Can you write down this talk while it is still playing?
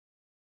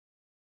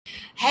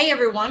Hey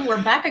everyone,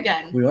 we're back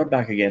again. We are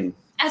back again.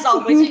 As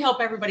always, we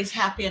hope everybody's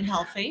happy and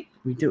healthy.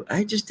 We do.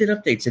 I just did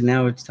updates, and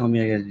now it's telling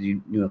me I got to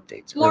do new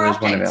updates. More There's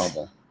updates. one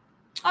available.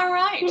 All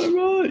right.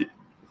 All right.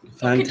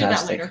 Fantastic. We can do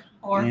that later.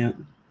 Or yeah.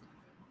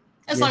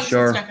 as Yeah, long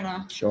sure. as it's not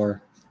gonna.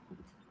 Sure.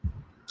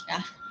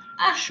 Yeah.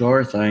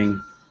 Sure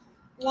thing.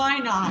 Why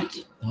not?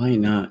 Why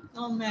not?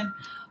 Oh man.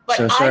 But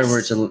So sorry,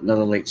 it's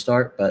another late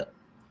start, but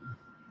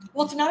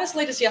well, it's not as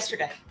late as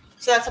yesterday,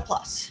 so that's a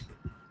plus.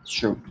 it's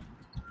true.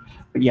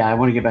 But yeah, I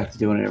want to get back to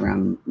doing it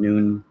around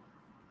noon.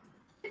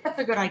 That's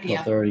a good idea.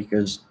 12:30,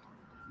 because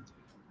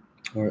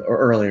or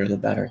earlier the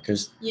better,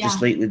 because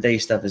just late in the day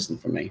stuff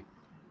isn't for me.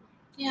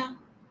 Yeah.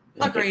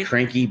 I Agreed. get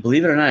cranky.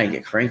 Believe it or not, I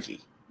get cranky.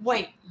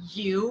 Wait,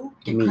 you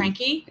get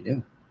cranky? I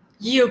do.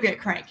 You get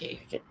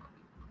cranky.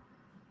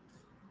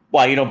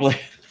 Why, you don't believe?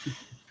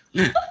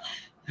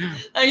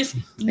 I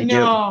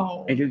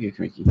do get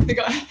cranky.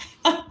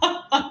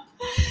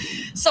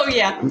 So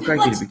yeah, I'm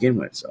cranky to begin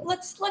with. So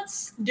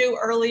let's do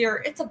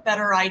earlier. It's a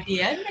better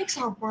idea. It makes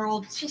our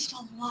world just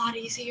a lot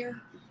easier.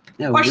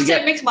 Yeah, or I should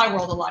say, it makes my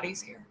world a lot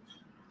easier.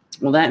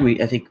 Well,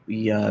 I think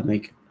we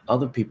make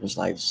other people's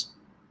lives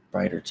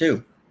brighter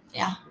too.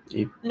 Yeah.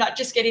 Not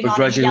just getting on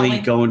begrudgingly and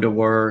yelling. Going to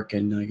work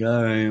and like,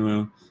 all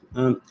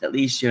right, at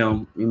least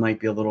you might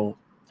be a little.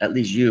 At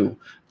least you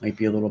might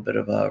be a little bit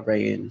of a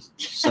ray and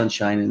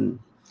sunshine, and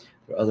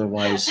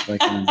otherwise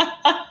like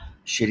a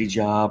shitty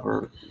job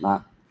or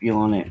not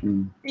feeling it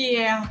and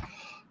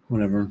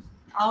whatever.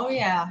 Oh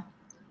yeah.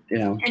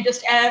 And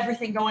just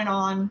everything going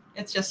on.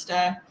 It's just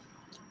a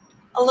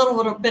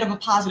little bit of a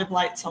positive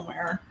light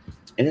somewhere.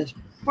 It is.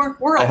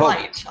 We're a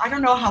light. I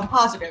don't know how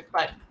positive,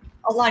 but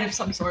a light of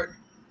some sort.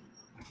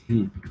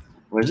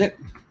 What is it?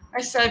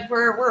 I said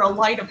we're a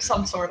light of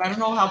some sort. I don't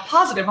know how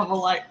positive of a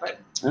light,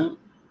 but I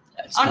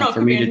don't know if it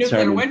could be a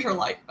nuclear winter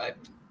light, but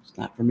it's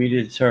not for me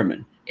to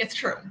determine. It's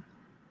true.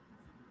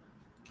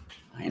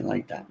 I ain't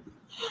like that.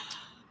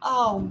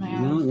 Oh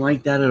man. I don't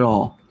like that at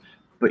all.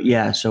 But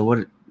yeah, so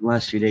the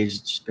last few days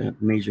it's just been a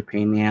major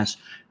pain in the ass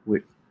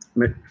with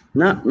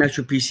not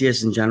Metro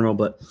PCS in general,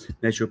 but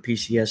Metro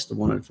PCS, the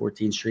one on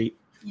 14th Street.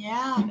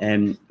 Yeah.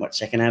 And what,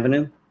 2nd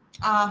Avenue?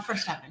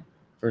 First Avenue.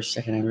 First,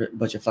 2nd Avenue, a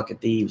bunch of fucking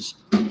thieves.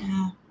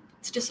 Yeah.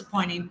 It's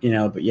disappointing.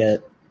 But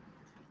yet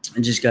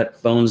I just got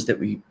phones that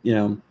we,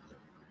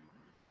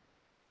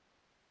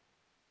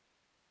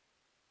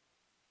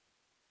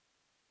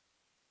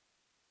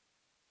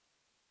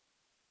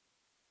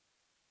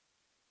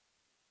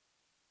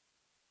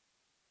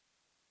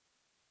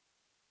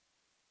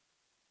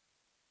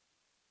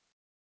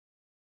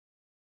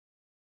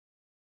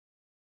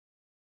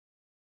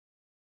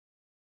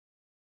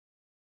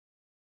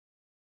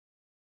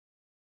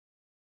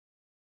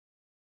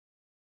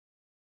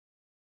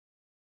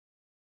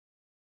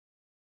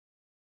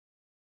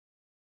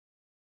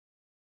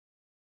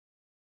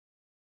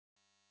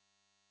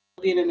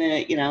 the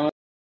internet,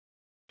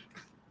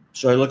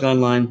 So I look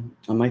online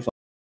on my phone,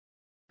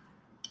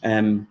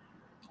 and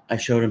I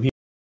showed him here.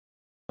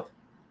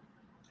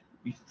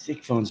 You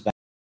take phones back.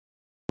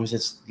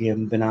 You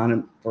haven't been on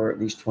it for at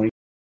least 20.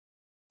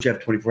 You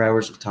have 24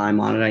 hours of time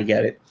on it. I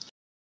get it.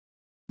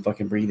 I'm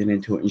fucking breathing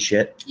into it and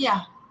shit.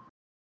 Yeah.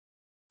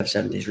 I have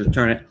 7 days to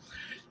return it.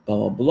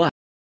 Blah blah blah.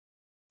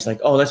 It's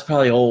like, oh, that's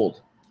probably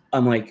old.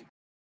 I'm like,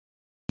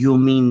 you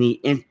mean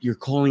you're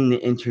calling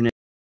the internet?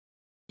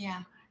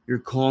 Yeah. You're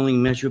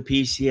calling Metro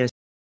PCS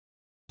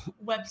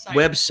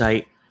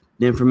website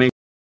the information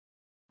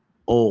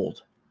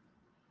old.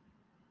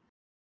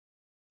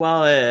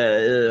 Well,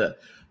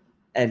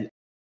 and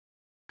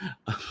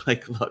I'm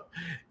like, look,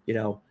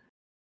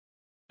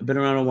 I've been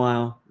around a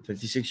while.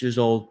 56 years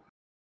old. At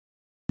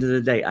the end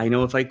of the day, I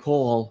know if I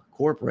call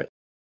corporate,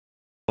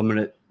 I'm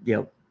gonna,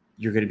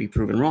 you're gonna be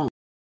proven wrong.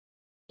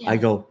 Yeah. I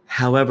go,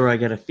 however, I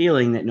got a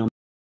feeling that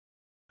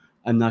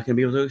I'm not gonna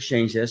be able to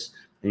exchange this,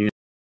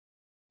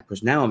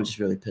 because now I'm just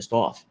really pissed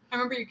off. I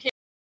remember you came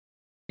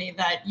to me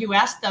that you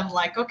asked them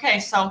like, okay,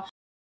 so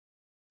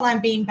I'm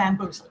being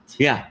bamboozled.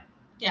 Yeah.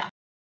 Yeah.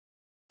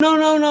 No.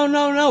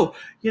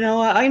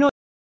 I know.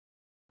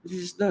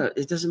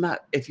 It doesn't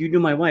matter. If you knew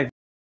my wife,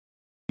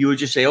 you would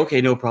just say,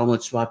 okay, no problem.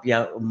 Let's swap you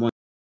out.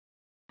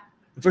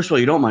 First of all,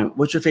 you don't mind.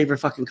 What's your favorite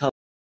fucking color?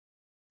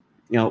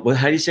 How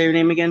do you say your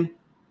name again?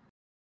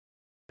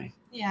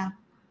 Yeah.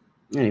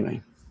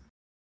 Anyway.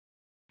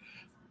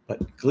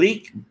 But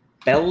Gleek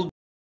Bell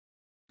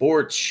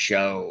Sports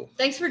Show.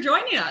 Thanks for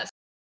joining us.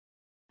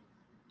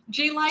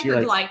 G-like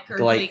or Gleik or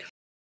Gleek?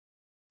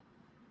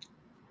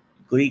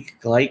 Gleek,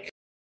 Gleik.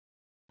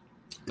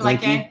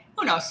 Gleik,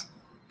 who knows?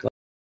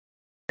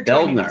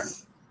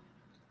 Beldner.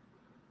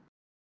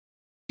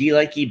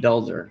 G-likey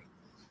Belder.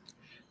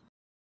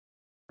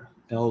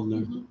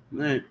 Beldner. Mm-hmm.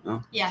 Right.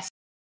 Oh. Yes.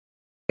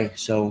 Okay,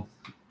 so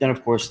then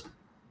of course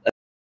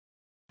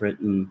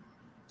Britain,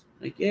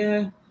 like,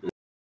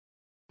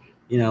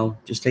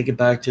 just take it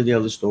back to the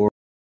other store,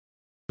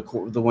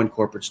 the one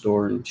corporate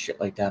store and shit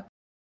like that.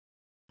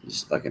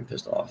 Just fucking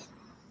pissed off.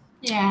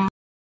 Yeah.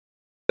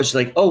 It's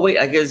like, oh wait,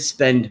 I gotta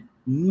spend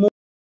more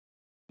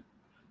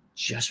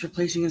just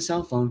replacing a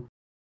cell phone.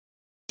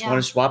 I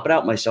want to swap it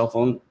out. My cell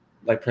phone,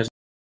 like present.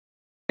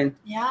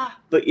 Yeah.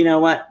 But you know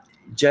what?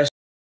 Just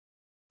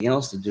something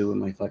else to do in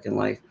my fucking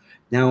life.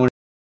 Now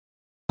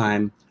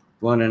I'm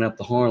running up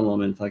the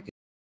Harlem and fucking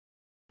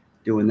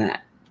doing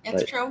that.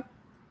 It's true.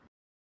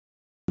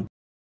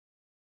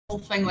 Whole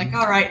thing, like,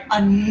 all right,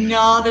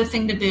 another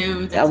thing to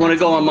do. I want to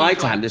go on my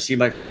time to see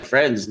my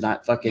friends,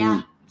 not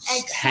fucking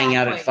hang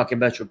out at fucking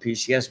Metro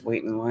PCS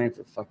waiting in line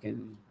for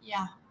fucking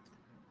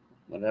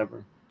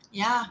whatever.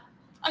 Yeah,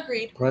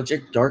 agreed.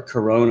 Project Dark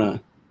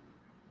Corona.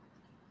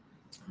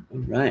 All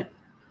right,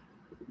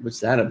 what's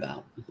that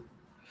about?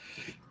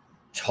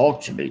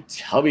 Talk to me.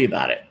 Tell me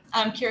about it.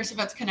 I'm curious if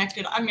it's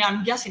connected. I mean,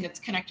 I'm guessing it's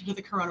connected to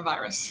the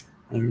coronavirus.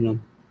 I don't know.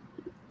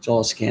 It's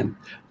all a scam.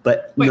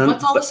 But wait,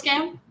 what's all the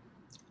scam?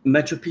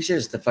 Metro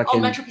PCS, the fucking.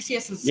 Oh, Metro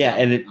PCS is. Yeah,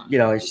 and it,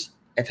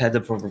 I've had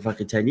them for over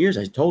fucking 10 years.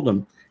 I told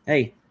them,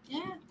 hey.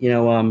 Yeah.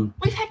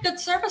 We've had good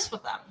service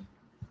with them.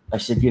 I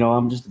said,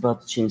 I'm just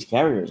about to change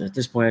carriers. At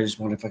this point, I just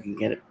want to fucking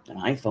get an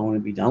iPhone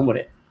and be done with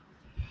it.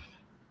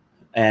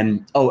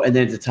 And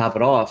then to top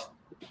it off,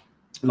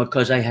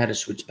 because I had to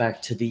switch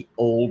back to the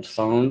old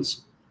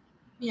phones.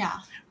 Yeah.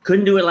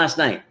 Couldn't do it last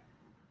night.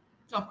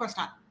 No, of course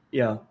not.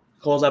 Yeah.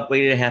 Called up,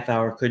 waited a half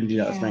hour, couldn't do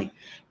that last night.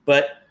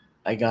 But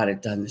I got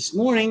it done this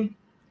morning.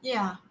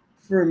 Yeah.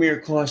 For a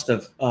mere cost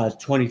of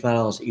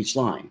 $25 each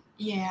line.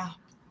 Yeah.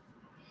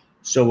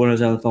 So when I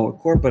was on the phone with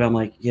corporate, I'm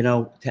like,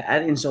 to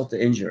add insult to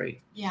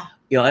injury. Yeah.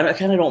 I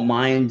kind of don't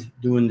mind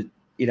doing,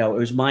 it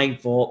was my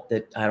fault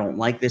that I don't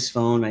like this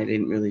phone. I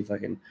didn't really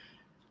fucking,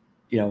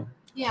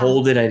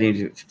 hold it. I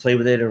didn't play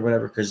with it or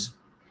whatever because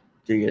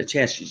you get a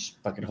chance, you just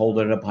fucking hold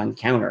it up on the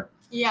counter.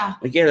 Yeah.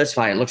 Like, yeah, that's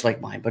fine. It looks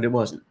like mine, but it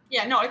wasn't.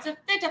 Yeah, no, it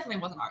definitely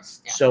wasn't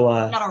ours. Yeah. So,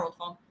 not our old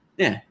phone.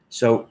 Yeah.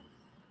 So,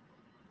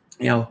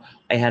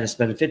 I had to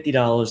spend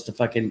 $50 to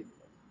fucking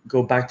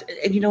go back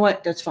to, and you know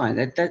what? That's fine.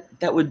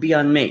 That would be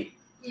on me.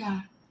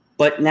 Yeah.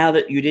 But now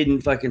that you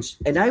didn't fucking,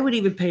 and I would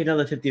even pay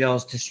another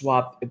 $50 to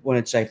swap when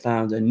I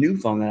found a new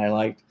phone that I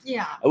liked.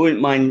 Yeah. I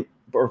wouldn't mind,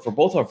 or for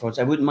both our phones,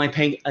 I wouldn't mind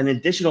paying an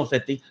additional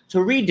 $50 to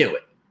redo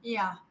it.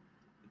 Yeah.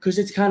 Because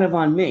it's kind of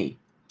on me.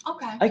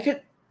 Okay.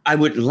 I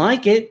wouldn't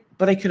like it,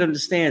 but I could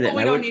understand it.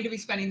 Well, we don't need to be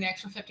spending the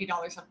extra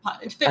 $50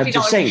 It's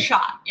 $50 a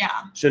shot. Yeah.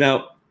 So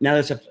now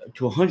that's up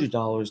to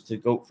 $100 to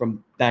go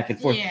from back and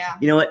forth. Yeah.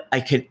 You know what? I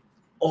could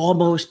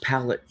almost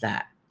pallet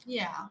that.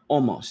 Yeah.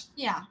 Almost.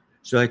 Yeah.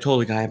 So I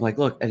told the guy, I'm like,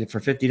 look, and for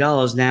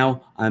 $50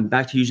 now, I'm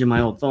back to using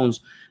my old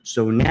phones.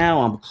 So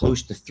now I'm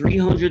close to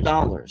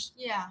 $300.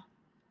 Yeah.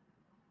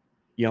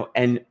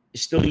 And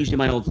still using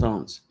my old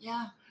phones.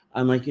 Yeah.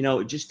 I'm like,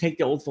 just take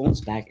the old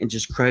phones back and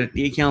just credit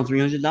the account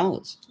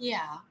 $300.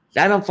 Yeah.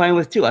 That I'm fine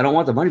with too. I don't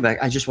want the money back.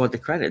 I just want the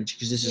credit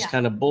because this is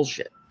kind of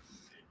bullshit.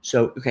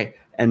 So, okay.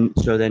 And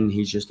so then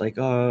he's just like,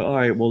 oh, all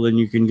right, well then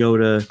you can go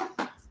to,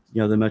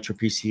 the Metro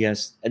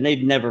PCS. And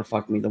they'd never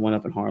fucked me. The one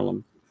up in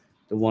Harlem,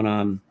 the one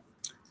on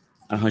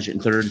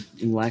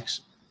 103rd in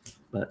Lex.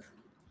 But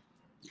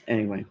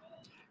anyway,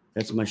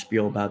 that's my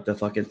spiel about the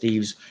fucking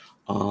thieves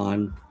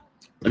on,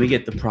 let me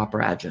get the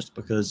proper address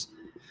because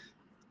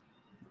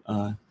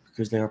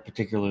they are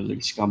particularly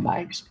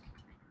scumbags.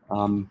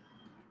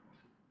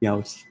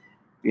 It's,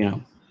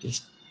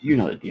 just,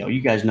 the deal.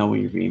 You guys know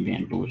when you're being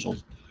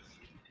bamboozled.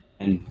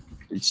 And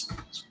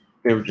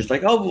they were just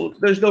like, oh, well,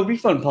 there's no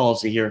refund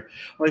policy here.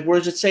 I'm like, where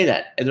does it say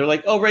that? And they're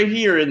like, oh, right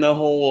here in the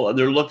whole,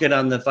 they're looking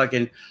on the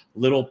fucking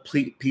little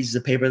pieces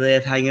of paper they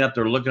have hanging up.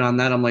 They're looking on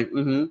that. I'm like,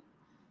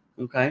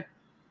 okay.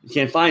 You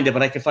can't find it,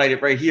 but I can find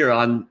it right here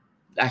on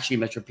actually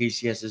Metro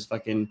PCS's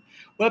fucking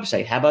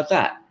website. How about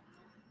that?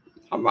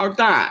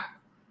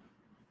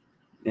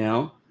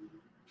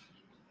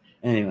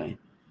 Anyway.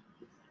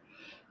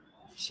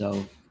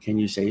 So, can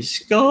you say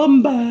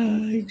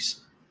scumbags?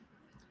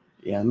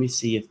 Yeah, let me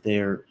see if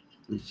they're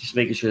just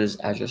making sure this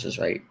address is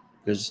right.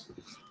 Because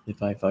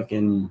if I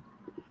when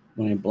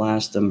I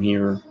blast them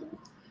here,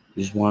 I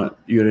just want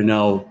you to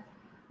know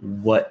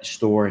what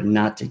store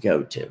not to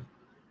go to.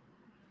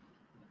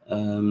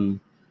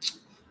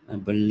 I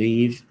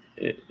believe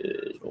it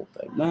is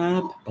open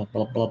map, blah,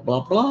 blah, blah,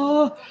 blah,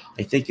 blah.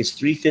 I think it's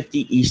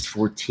 350 East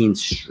 14th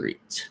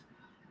Street.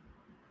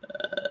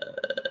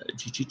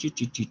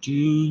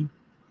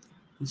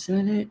 Is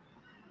that it?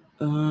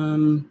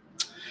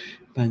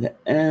 By the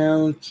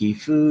L, Key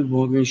Food,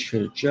 Walgreens,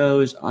 Trader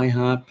Joe's,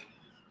 IHOP,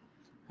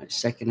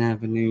 2nd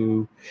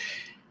Avenue.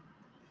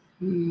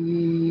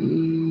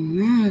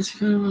 Yeah, it's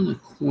kind of on the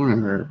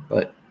corner,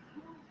 but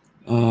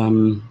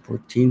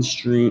 14th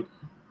Street.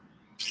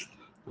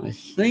 I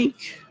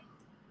think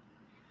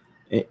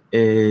it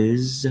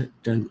is.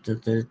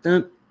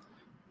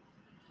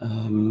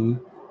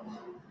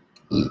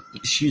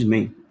 Excuse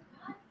me.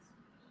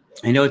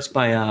 I know it's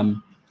by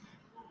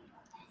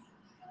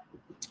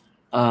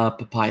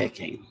Papaya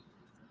King.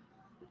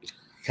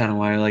 Kind of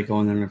why I like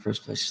going there in the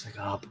first place. It's like,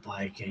 oh,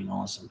 Papaya King,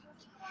 awesome.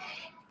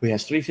 We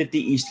have 350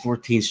 East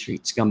 14th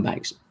Street,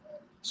 scumbags.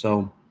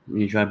 So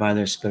when you drive by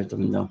there, spit at the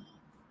window.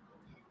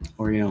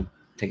 Or,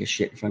 take a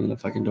shit in front of the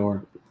fucking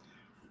door.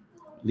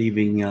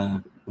 Leaving,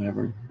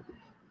 whatever.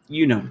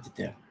 You know what to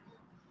do.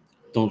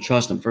 don't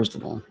trust them, first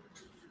of all.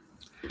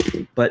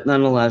 But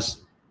nonetheless,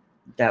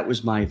 that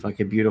was my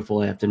fucking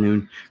beautiful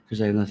afternoon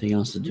because I have nothing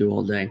else to do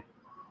all day.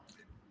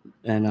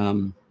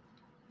 And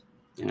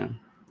yeah,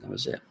 that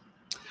was it.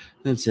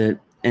 That's it.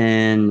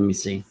 And let me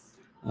see.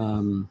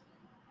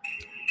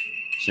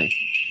 See.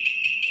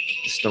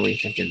 The story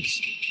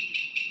thickens.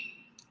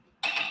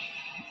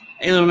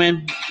 Hey, little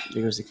man.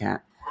 There goes the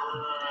cat.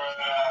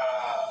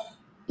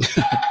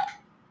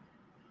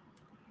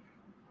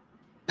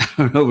 I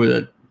don't know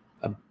whether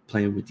I'm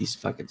playing with these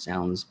fucking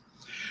sounds.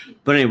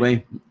 But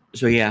anyway,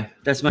 so yeah,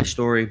 that's my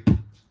story.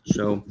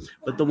 So,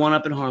 but the one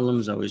up in Harlem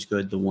is always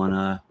good. The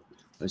one,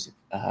 was it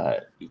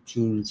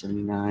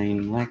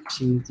 1879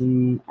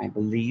 Lexington, I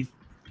believe.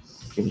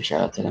 Give a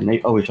shout out to them.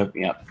 They always hook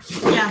me up.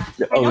 Yeah.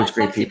 They're always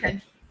great people.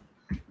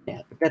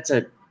 Yeah, but that's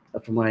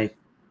from what I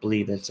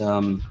believe, it's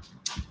a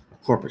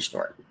corporate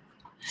store.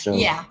 So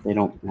yeah, they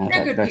don't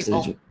have that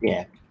vestige.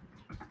 Yeah.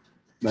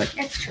 But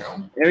it's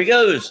true. There he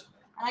goes.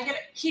 And I get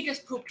it. He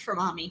just pooped for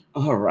mommy.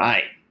 All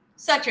right.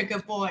 Such a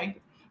good boy.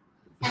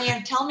 And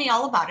you tell me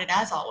all about it,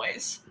 as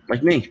always.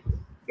 Like me.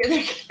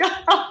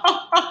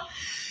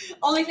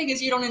 Only thing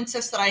is, you don't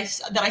insist that I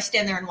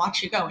stand there and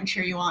watch you go and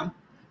cheer you on.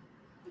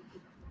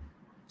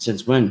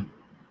 Since when?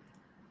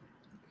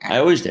 I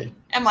always did.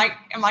 Am I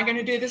going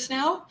to do this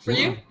now for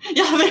you?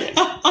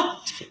 Yeah.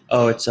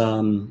 Oh, it's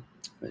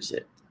what is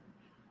it?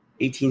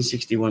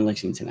 1861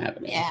 Lexington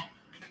Avenue. Yeah.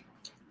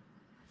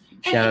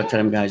 Shout out to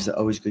them guys. They're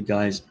always good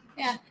guys.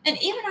 Yeah,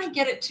 and even I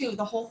get it too.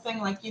 The whole thing,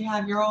 like you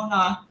have your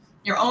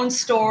own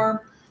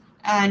store,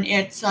 and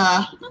it's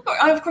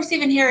of course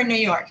even here in New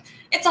York,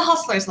 it's a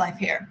hustler's life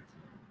here.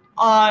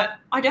 I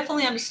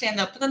definitely understand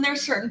that, but then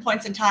there's certain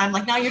points in time,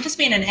 like now you're just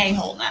being an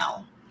a-hole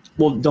now.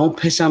 Well, don't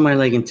piss on my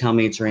leg and tell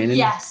me it's raining.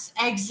 Yes,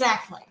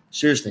 exactly.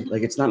 Seriously,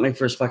 like it's not my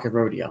first fucking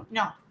rodeo.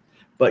 No.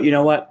 But you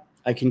know what?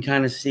 I can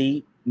kind of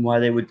see why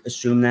they would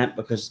assume that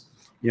because,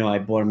 I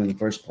bought them in the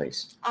first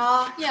place.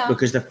 Yeah.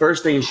 Because the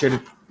first thing you should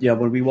have,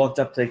 when we walked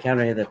up to the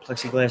counter, I had that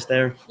plexiglass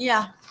there.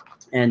 Yeah.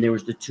 And there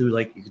was the two,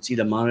 like you could see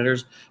the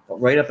monitors, but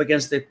right up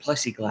against the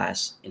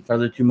plexiglass in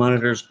front of the two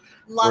monitors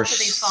Lots of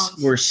these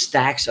phones. Were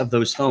stacks of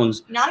those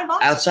phones. Not in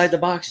boxes. Outside the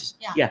boxes.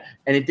 Yeah.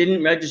 And it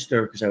didn't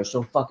register because I was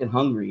so fucking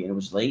hungry and it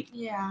was late.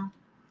 Yeah.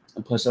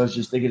 And plus I was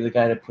just thinking of the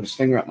guy that put his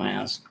finger up my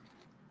ass.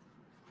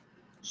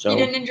 So you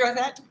didn't enjoy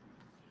that?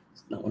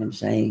 That's not what I'm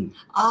saying.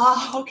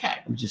 Okay.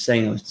 I'm just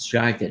saying I was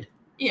distracted.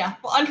 Yeah,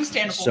 well,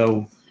 understandable.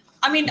 So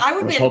I mean, I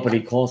was hoping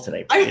he'd call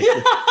today.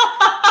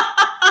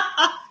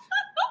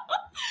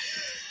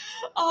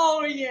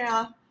 Oh,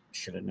 yeah.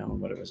 Should have known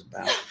what it was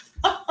about.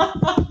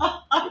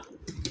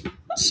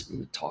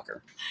 Smooth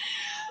talker.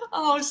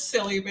 Oh,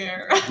 silly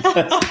bear.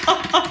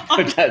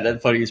 The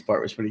funniest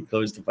part was when he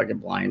closed the fucking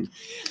blind.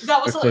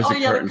 That was the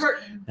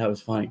curtain. That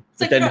was funny. It's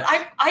but like, then,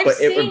 I've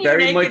seen you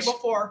naked much,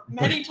 before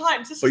many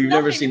times. But you've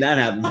never seen that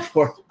happen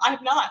before. I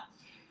have not.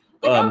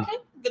 Like, okay,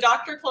 the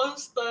doctor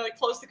closed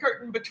the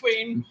curtain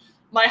between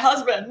my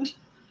husband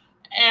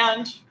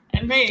and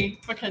me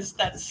because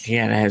that's.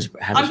 Yeah,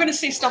 I'm going to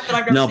see stuff that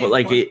I've never seen. No, but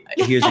like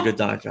before. He is a good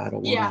doctor. I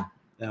don't want. Yeah.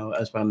 No,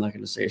 that's why I'm not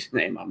going to say his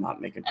name. I'm not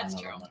making fun of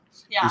him.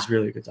 That's true. Yeah. He's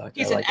really a good doctor.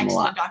 He's I like an him a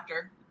lot. excellent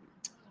doctor.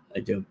 I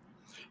do.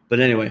 But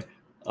anyway,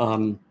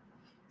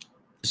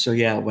 so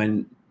yeah,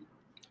 when,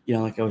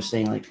 like I was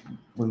saying, like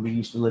when we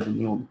used to live in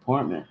the old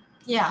apartment.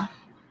 Yeah.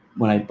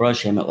 When I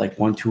brush him at like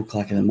 1, 2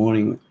 o'clock in the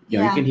morning, you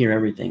can hear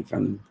everything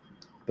from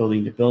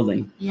building to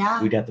building.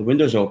 Yeah. We'd have the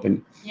windows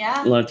open.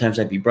 Yeah. A lot of times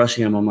I'd be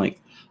brushing him. I'm like,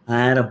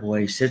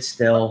 attaboy, sit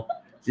still.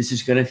 This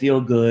is going to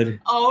feel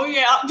good. Oh,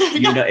 yeah.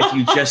 If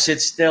you just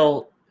sit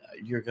still,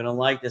 you're going to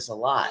like this a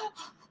lot.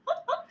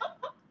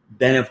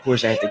 Then, of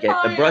course, I have to get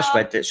the brush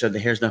wet so the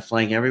hair's not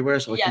flying everywhere.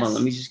 So, come on,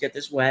 let me just get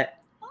this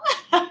wet.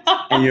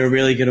 And you're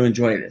really going to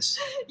enjoy this.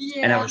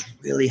 Yeah. And I was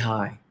really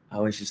high. I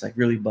was just like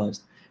really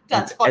buzzed.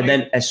 That's funny. And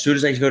then as soon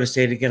as I go to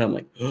say it again, I'm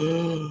like,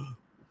 oh,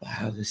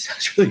 wow, this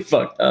sounds really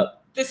fucked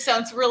up. This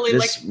sounds really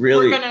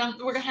we're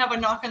gonna have a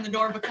knock on the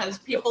door because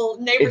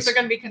neighbors are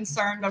gonna be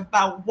concerned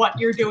about what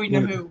you're doing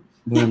to who.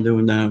 What I'm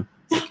doing now.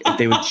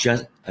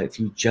 If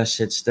you just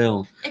sit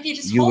still,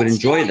 you would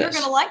enjoy this.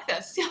 You're gonna like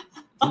this.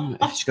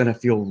 It's gonna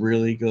feel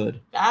really good.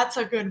 That's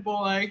a good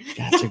boy.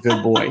 That's a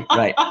good boy,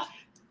 right?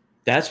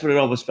 That's what it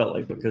almost felt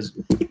like because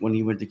when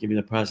he went to give me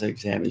the prostate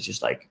exam, he's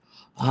just like,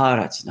 "Oh,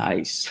 that's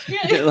nice,"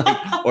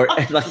 or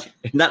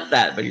not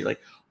that, but he's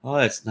like, "Oh,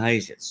 that's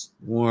nice. It's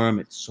warm.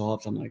 It's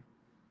soft." I'm like,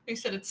 he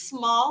said it's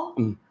small.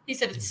 He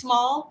said it's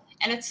small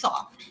and it's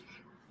soft.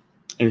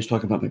 And he was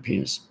talking about my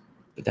penis,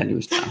 but then he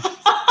was down.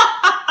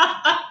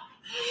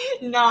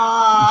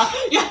 Nah.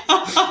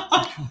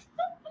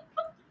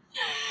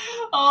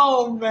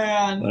 Oh,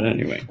 man. But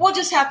anyway. Well,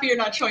 just happy you're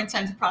not showing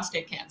signs of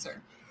prostate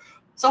cancer.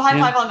 So high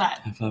five on that.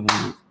 High five on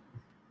that.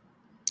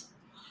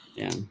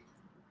 Yeah.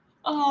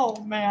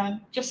 Oh,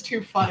 man. Just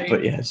too funny.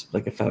 But yeah, it's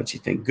like a Fauci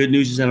thing. Good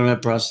news is I don't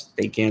have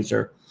prostate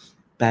cancer.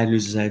 Bad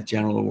news is I have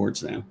genital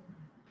awards now.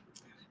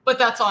 But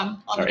that's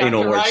on the doctor,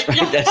 anal right?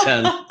 Right?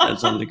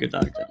 That's on the good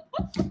doctor.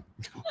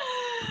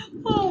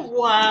 Oh,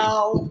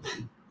 wow.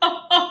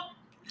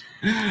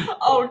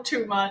 Oh,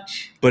 too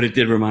much. But it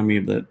did remind me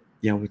of the,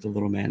 with the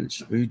little man.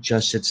 We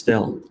just sit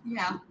still.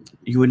 Yeah.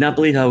 You would not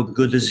believe how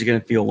good this is going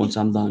to feel once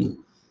I'm done.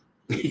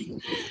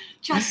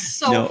 Just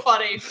so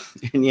funny.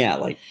 And yeah,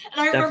 like.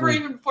 And I remember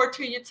even before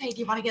too, you'd say, "Do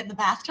you want to get in the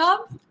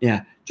bathtub?"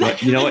 Yeah.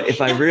 You know what? If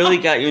I really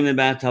got you in the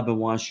bathtub and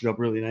washed you up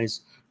really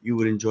nice, you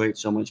would enjoy it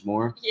so much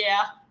more.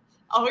 Yeah.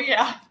 Oh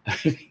yeah.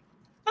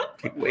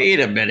 Wait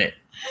a minute.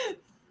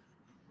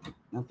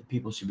 Not that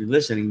people should be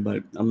listening,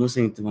 but I'm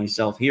listening to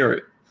myself hear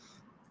it.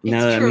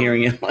 Now that I'm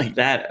hearing it like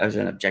that as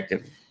an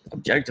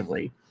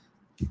objectively,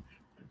 I'm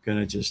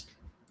gonna just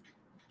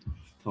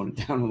tone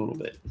it down a little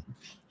bit.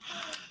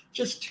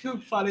 Just too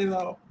funny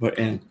though. But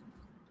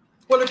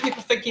what are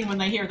people thinking when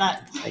they hear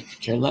that? I could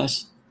care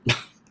less.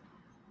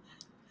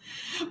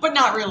 But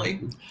not really.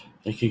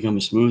 They think I'm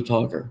a smooth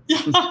talker.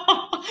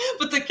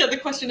 But the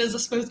question is, a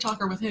smooth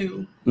talker with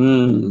who?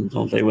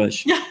 Don't they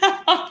wish?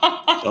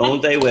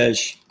 Don't they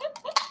wish?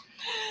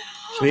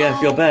 So yeah,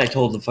 I feel bad. I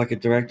told the fucking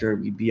director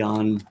we'd be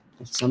on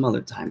some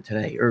other time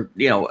today, or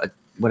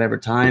whatever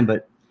time,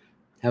 but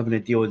having to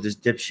deal with this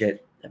dipshit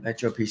at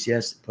Metro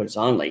PCS put us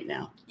on late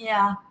now.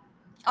 Yeah.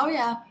 Oh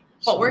yeah.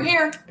 But we're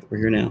here. We're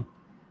here now.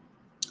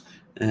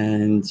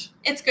 And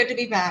it's good to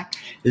be back.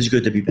 It's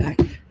good to be back.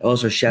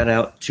 Also, shout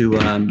out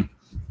to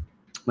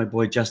my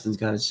boy Justin's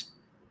got his,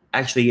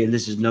 actually, and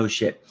this is no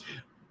shit,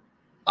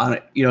 on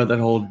that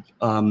whole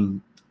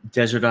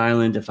desert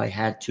island. If I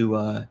had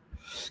to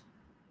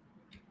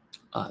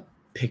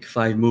pick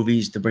 5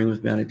 movies to bring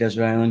with me on a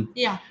desert island,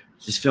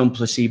 this film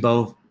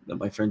Placebo that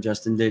my friend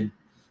Justin did.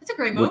 It's a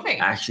great movie.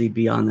 Would actually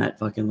be on that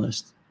fucking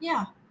list.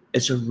 Yeah.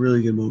 It's a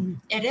really good movie.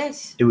 It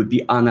is. It would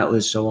be on that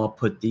list, so I'll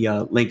put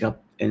the link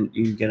up, and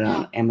you can get it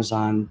on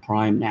Amazon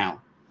Prime now.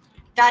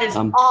 That is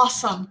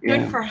awesome.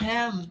 Good yeah. for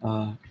him.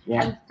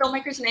 Yeah. And the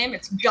filmmaker's name,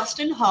 it's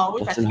Justin Ho.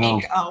 Justin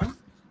That's Ho.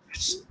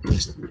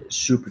 H-O.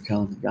 Super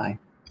talented guy.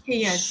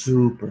 He is.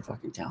 Super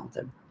fucking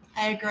talented.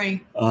 I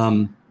agree.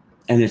 And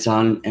it's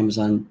on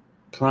Amazon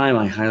Prime.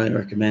 I highly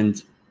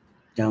recommend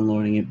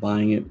downloading it,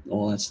 buying it,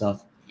 all that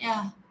stuff.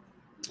 Yeah.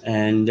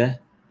 And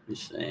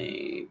let's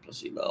say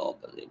Placebo.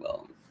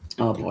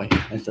 Oh boy,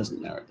 that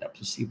doesn't narrow it down.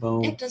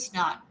 Placebo. It does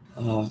not.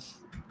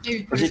 Do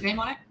you put his name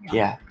on it?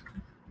 Yeah.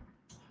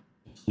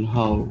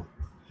 Ho.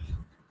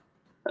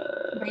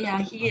 But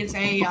yeah, he is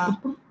a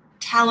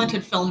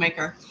talented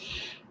filmmaker.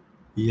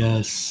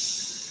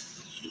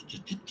 Yes.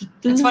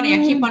 It's funny. I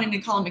keep wanting to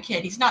call him a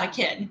kid. He's not a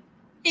kid.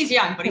 He's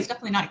young, but he's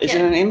definitely not a kid. Is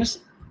it on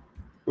Amazon?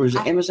 Or is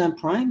it Amazon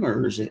Prime,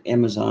 or is it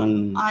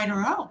Amazon? I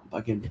don't know.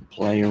 Fucking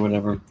Play or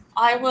whatever.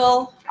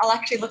 I'll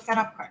actually look that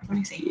up quick. Let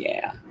me see.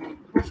 Yeah.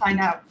 We'll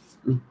find out.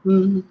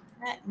 Mm-hmm.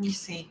 Let me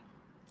see.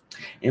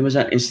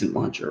 Amazon Instant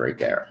Watcher right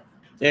there.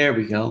 There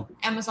we go.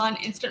 Amazon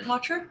Instant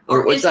Watcher?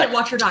 Or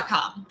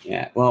InstantWatcher.com.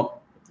 Yeah,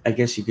 well, I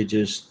guess you could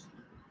just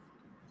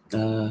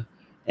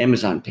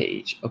Amazon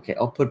page. Okay,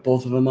 I'll put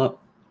both of them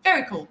up.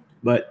 Very cool.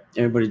 But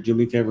everybody, do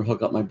me a favor,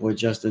 hook up my boy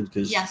Justin,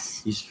 because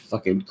he's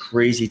fucking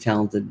crazy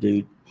talented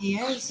dude. He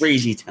is.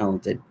 Crazy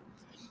talented.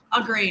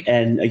 Agreed.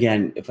 And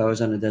again, if I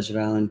was on a desert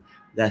island,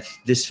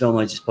 this film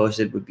I just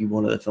posted would be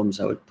one of the films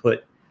I would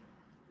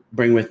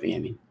bring with me. I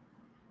mean.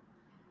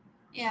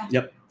 Yeah.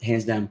 Yep,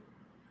 hands down.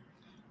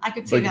 I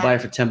could see that. You buy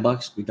it for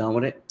 $10, be done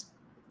with it.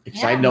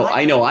 Because yeah,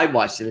 I know I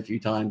watched it a few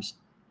times.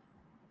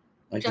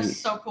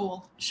 So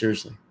cool.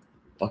 Seriously.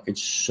 Fucking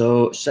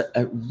so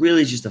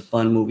really just a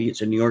fun movie.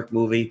 It's a New York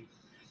movie,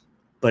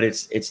 but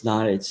it's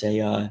not. It's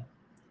a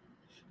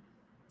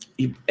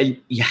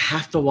you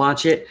have to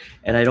watch it,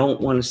 and I don't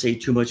want to say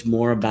too much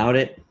more about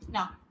it.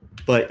 No.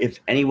 But if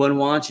anyone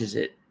watches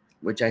it,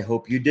 which I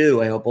hope you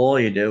do, I hope all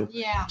you do.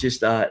 Yeah.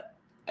 Just I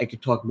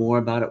could talk more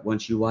about it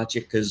once you watch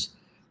it, because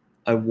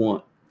I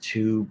want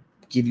to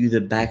give you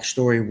the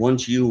backstory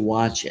once you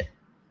watch it.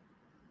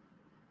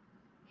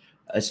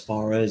 As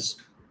far as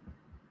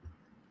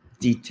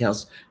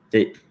details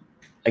that,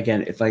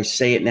 again, if I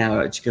say it now,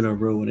 it's going to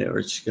ruin it, or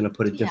it's going to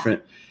put a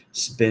different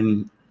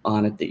spin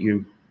on it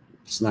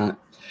it's not.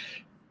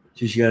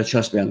 Just you got to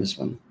trust me on this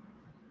one.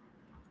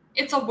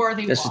 It's a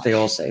worthy watch. That's what they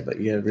all say, but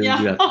you really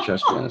do have to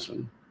trust me on this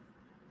one.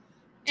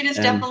 It is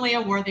definitely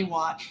a worthy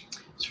watch.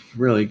 It's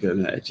really good.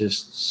 It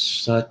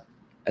just I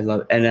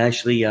love it. And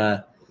actually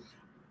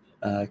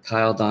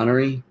Kyle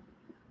Donnery,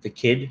 the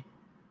kid.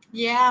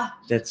 Yeah.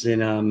 That's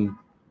in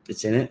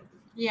it.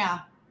 Yeah.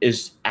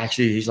 Is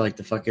actually, he's like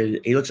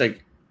he looks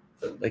like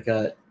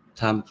a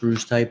Tom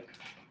Cruise type,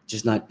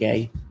 just not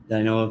gay that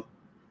I know of.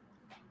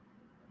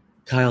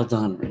 Kyle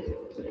Donnery,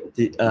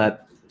 the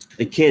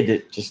kid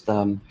that just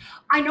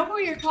I know who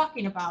you're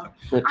talking about.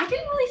 I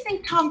didn't really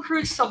think Tom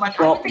Cruise so much.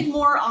 Well, I would think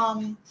more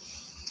I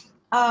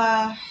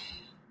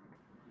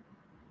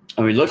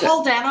mean, look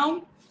Paul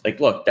Dano. Like,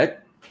 look,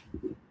 that.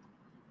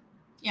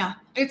 Yeah,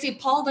 I could see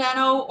Paul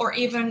Dano, or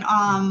even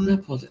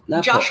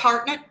not Josh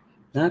Hartnett.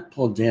 Not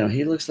Paul Dano.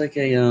 He looks like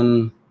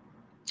a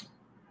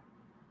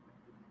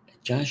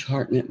Josh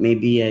Hartnett,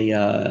 maybe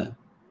a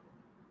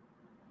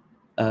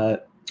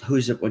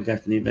who's that one guy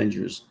from the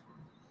Avengers?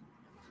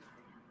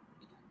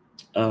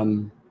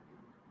 But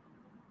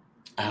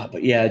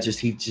yeah,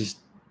 he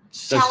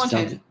such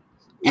Talented.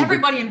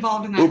 Everybody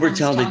involved in that uber film is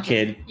talented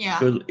kid. Yeah.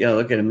 Good, yeah,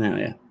 look at him now.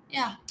 Yeah.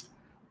 Yeah.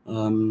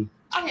 Oh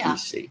yeah. Let me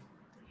see.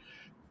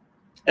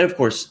 And of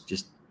course,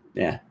 just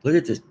look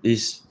at this.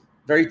 He's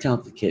very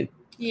talented kid.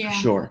 Yeah. For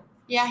sure.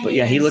 Yeah. But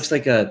he looks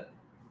like a.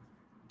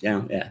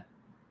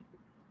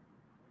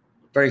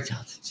 Very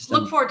talented. Just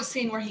look forward to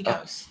seeing where he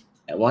goes.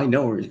 Well, I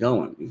know where he's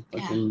going.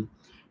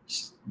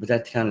 With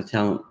that kind of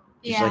talent,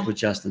 just like with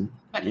Justin.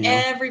 But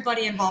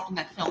everybody involved in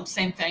that film,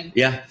 same thing.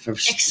 Yeah,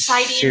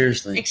 excited.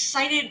 Seriously,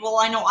 excited. Well,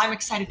 I know I'm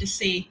excited to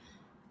see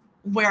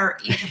where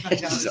each of them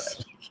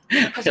goes.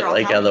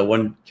 Like how the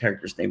one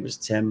character's name was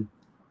Tim,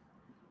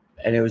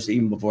 and it was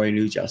even before I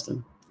knew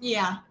Justin.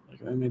 Yeah. Like,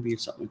 well, maybe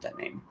it's something with that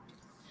name.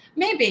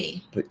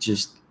 Maybe. But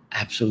just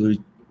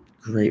absolute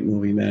great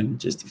movie, man.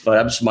 Just fun.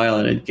 I'm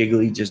smiling and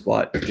giggly just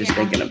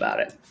thinking about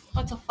it.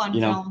 That's a fun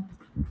film.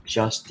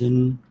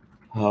 Justin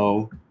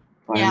Ho.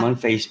 Find him on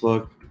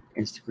Facebook,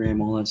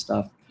 Instagram, all that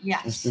stuff.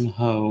 Yes. Justin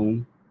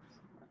Ho.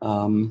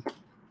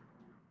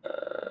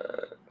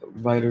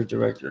 Writer,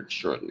 director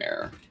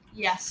extraordinaire.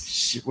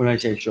 Yes. When I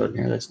say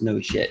extraordinaire, that's no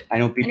shit. I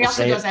know people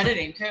say it. And he also does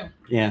editing too.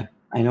 Yeah,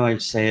 I know I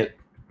say it.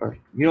 Or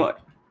you know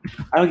what?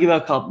 I don't give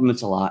out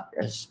compliments a lot,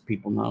 as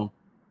people know.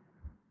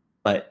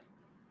 But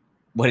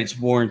when it's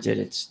warranted,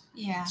 it's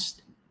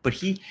but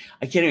I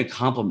can't even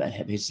compliment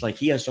him. It's like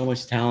he has so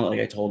much talent. Like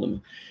I told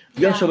him,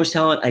 you have so much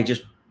talent.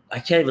 I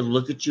can't even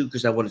look at you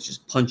because I want to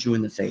just punch you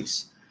in the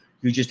face.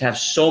 You just have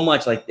so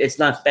much. Like it's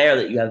not fair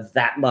that you have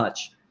that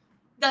much.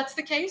 That's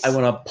the case. I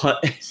want to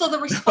punch. So the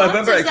response. I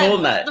remember I told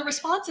him that. The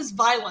response is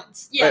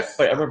violence. Yes.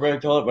 But I remember I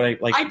told him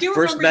when I do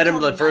first met him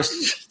the that.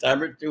 first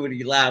time or two, and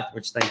he laughed.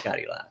 Which thank God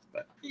he laughed.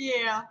 But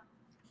yeah.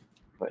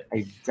 But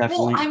I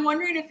definitely. Well, I'm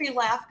wondering if he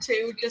laughed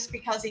too, just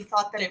because he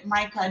thought that it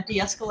might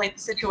de-escalate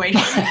the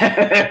situation.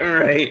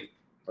 Right.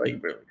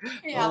 Like really.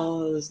 Yeah.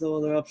 Oh, there's no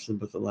other option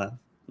but to laugh.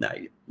 No.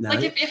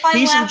 Like if I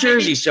he's laugh, from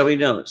Jersey, so he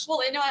knows.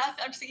 Well, I'm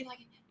just thinking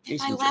like, if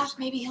I laugh,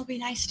 maybe he'll be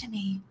nice to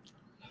me.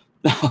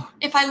 No.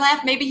 If I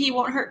laugh, maybe he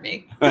won't hurt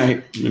me.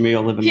 Right. Maybe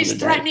I'll live another day. He's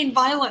threatening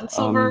violence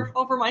over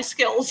my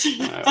skills.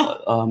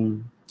 What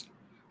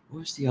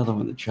was the other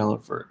one? The trailer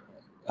for?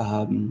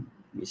 Let me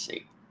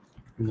see.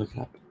 Let me look it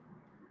up.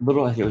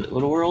 I think it was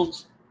Little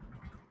Worlds.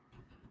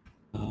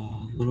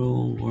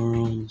 Little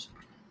Worlds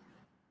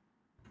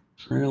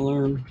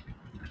trailer. That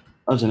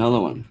was another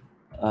one.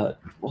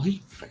 Well,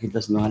 he freaking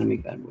doesn't know how to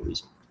make bad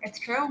movies. It's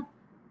true.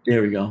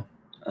 There we go.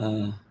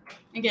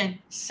 Again,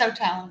 so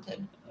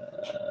talented.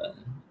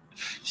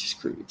 Just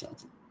creepy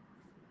talented.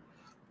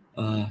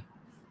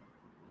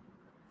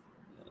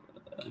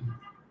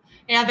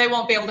 Yeah, they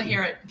won't be able to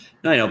hear it.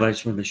 I know, but I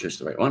just want to make sure it's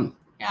the right one.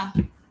 Yeah.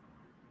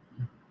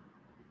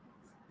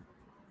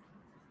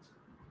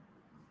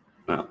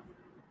 Well,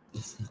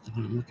 that's not the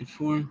one I'm looking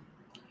for.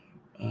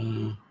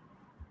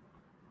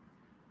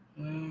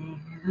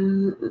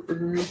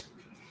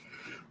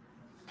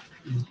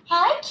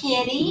 Hi,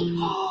 kitty.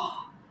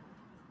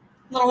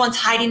 Little one's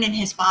hiding in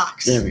his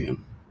box. There we go.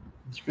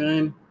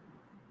 Subscribe.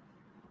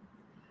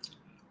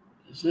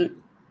 Is it?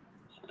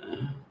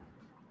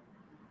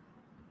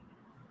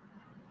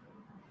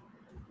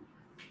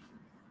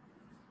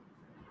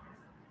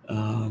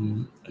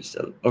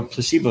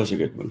 Placebo's a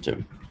good one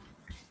too.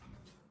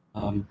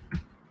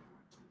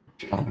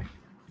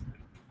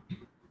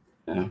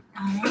 Yeah.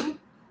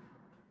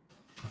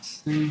 Let's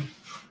see.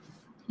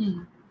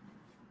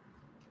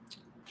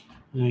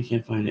 I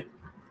can't find it.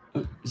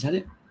 Oh, is that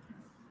it?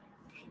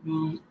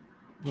 Nope.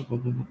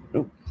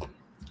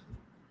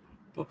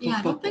 Yeah,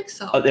 I don't think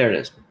so. Oh, there it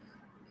is.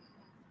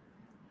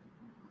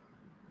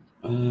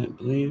 I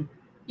believe.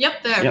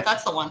 Yep, there. Yep.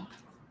 That's the one.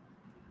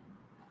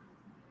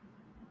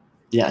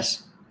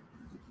 Yes.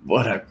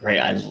 What a great!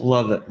 I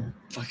love it.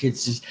 Fuck, it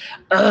just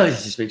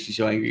makes me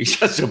so angry. He's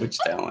got so much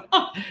talent.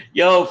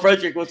 Yo,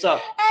 Frederick, what's up?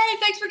 Hey,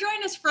 thanks for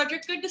joining us,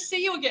 Frederick. Good to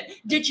see you again.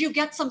 Did you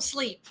get some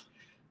sleep?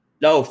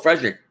 No,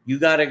 Frederick, you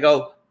gotta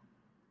go.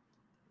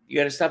 You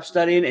gotta stop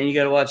studying and you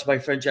gotta watch my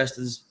friend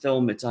Justin's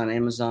film. It's on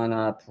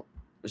Amazon.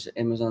 Was it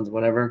Amazon's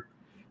whatever?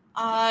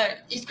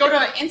 You go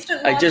to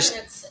Instant Watch.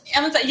 It's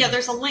Amazon. Yeah,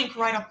 there's a link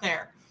right up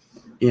there.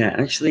 Yeah,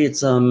 actually,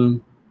 it's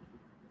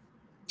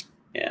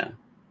yeah.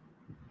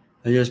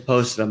 I just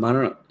posted them. I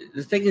don't know.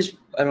 The thing is,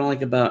 I don't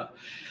like about.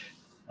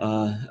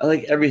 I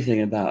like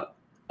everything about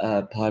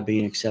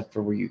Podbean except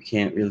for where you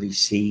can't really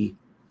see,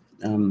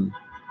 you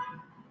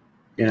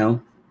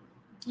know.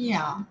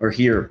 Yeah. Or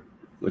hear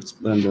what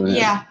I'm doing.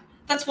 Yeah,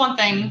 that's one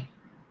thing.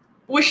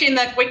 Wishing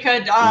that we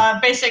could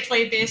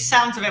basically the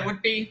sounds of it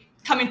would be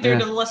coming through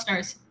to the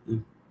listeners.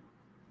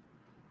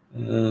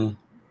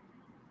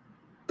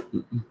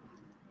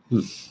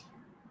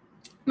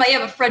 But yeah,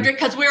 but Frederick,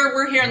 because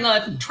we're here in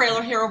the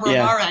trailer here over on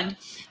our end.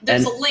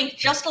 There's a link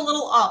just a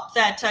little up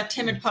that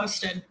Tim had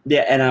posted.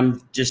 Yeah, and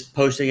I'm just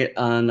posting it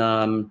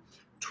on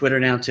Twitter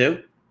now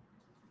too.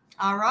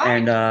 All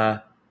right.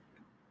 And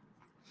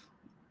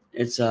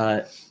it's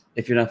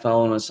if you're not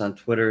following us on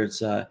Twitter,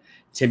 it's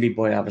Timmy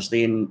Boy,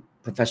 obviously, and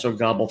Professor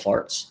Gobble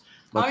Farts,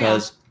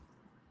 because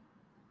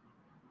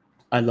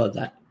I love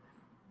that.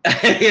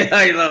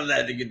 I love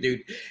that thing,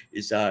 dude.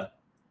 It's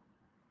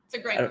It's a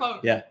great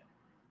quote. Yeah.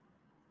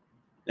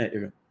 There you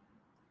go.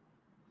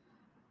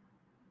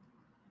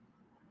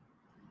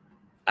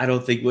 I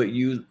don't think what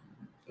you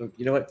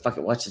know what? Fuck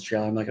it. Watch the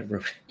trailer. I'm not gonna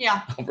ruin it.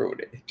 Yeah. I'll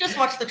ruin it. Just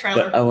watch the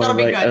trailer. But I want That'll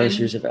to be write good.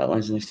 series of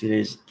outlines in the next 2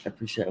 days. I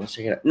appreciate it. Let's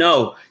check it out.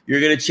 No, you're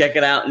gonna check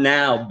it out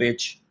now,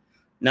 bitch.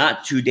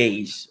 Not 2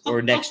 days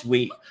or next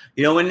week.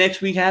 You know when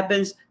next week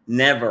happens?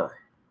 Never.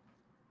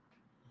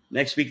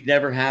 Next week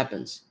never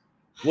happens.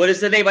 What is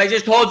the name? I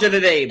just told you the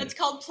name. It's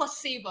called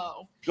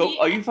Placebo.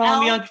 Are you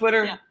following me on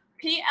Twitter? Yeah.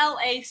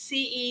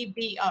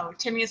 Placebo.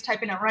 Timmy is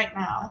typing it right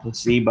now.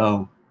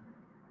 Placebo.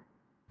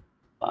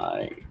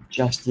 By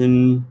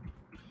Justin.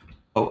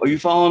 Oh, are you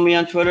following me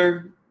on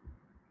Twitter?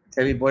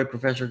 Teddy Boy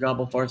Professor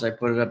Gobble Farts. I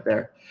put it up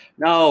there.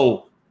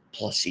 No.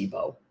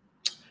 Placebo.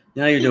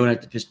 Now you're doing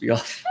it to piss me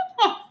off.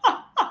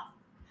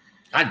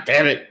 God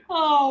damn it.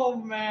 Oh,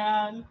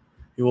 man.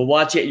 You will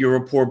watch it. You'll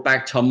report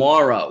back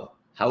tomorrow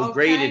how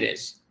great it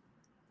is.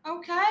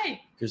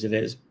 Okay. Because it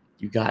is.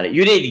 You got it.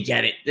 You didn't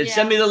get it. Then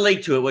send me the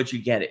link to it once you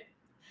get it.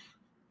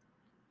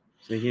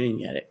 So you didn't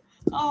get it.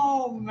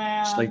 Oh,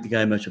 man. Just like the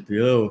guy messed up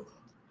the,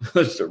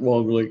 that's the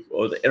wrong link.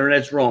 Oh, the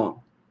internet's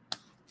wrong.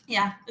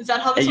 Yeah. Is that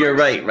how this And you're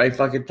works? right,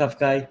 fucking tough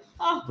guy?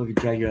 Oh. Fucking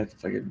drag you out the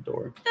fucking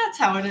door. That's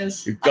how it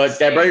is. You're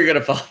goddamn right, you're going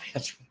to follow me.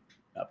 That's right.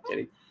 No, I'm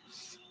kidding.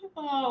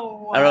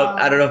 Oh, wow.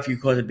 I don't know if you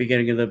caught the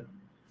beginning of the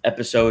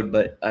episode,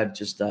 but I'm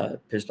just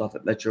pissed off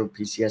at Metro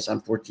PCS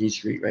on 14th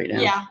Street right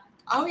now. Yeah.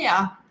 Oh,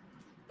 yeah.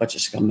 Bunch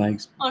of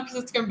scumbags. Well,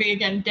 because it's going to be,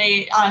 again,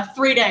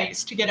 3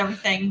 days to get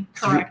everything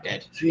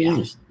corrected. 3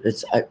 days.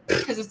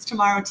 Because it's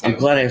tomorrow, too. I'm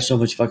glad I have so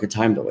much fucking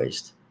time to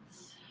waste.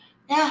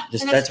 Yeah.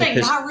 Just, and that's the thing,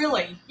 not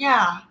really.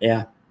 Yeah.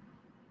 Yeah.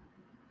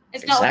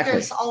 It's not like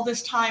there's all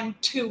this time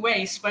to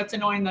waste, but it's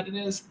annoying that it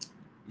is.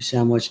 You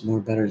sound much more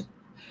better.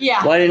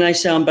 Yeah. Why didn't I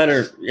sound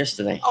better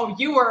yesterday? Oh,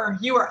 you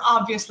were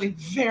obviously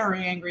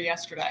very angry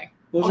yesterday.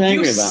 What was I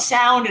angry you about?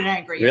 Sounded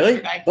angry really?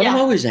 yesterday. But yeah.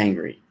 I'm always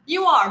angry.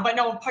 You are, but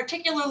no,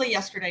 particularly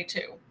yesterday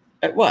too.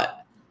 At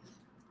what?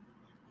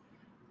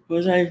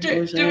 Was I? Do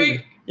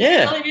we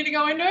really need to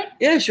go into it?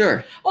 Yeah,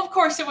 sure. Well, of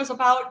course, it was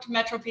about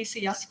Metro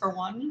PCS for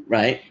one.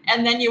 Right.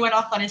 And then you went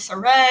off on Issa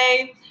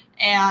Rae,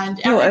 and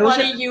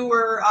everybody you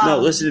were... no,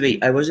 listen to me.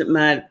 I wasn't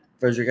mad,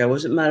 Frederick. I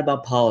wasn't mad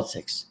about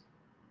politics.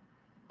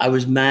 I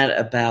was mad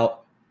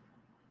about,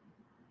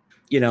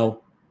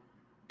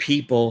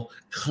 people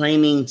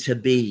claiming to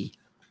be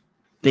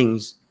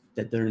things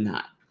that they're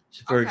not.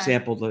 So for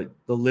example, the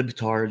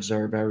libtards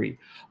are very,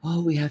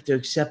 we have to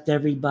accept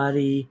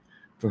everybody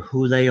for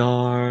who they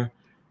are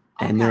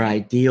and their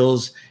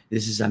ideals.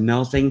 This is a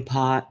melting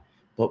pot,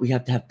 but we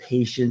have to have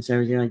patience and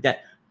everything like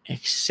that.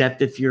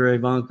 Except if you're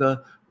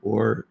Ivanka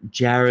or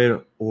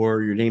Jared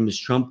or your name is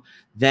Trump,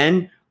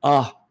 then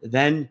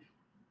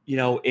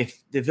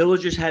if the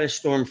villagers had to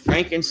storm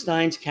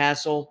Frankenstein's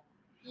castle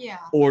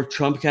or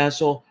Trump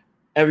castle,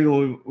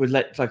 everyone would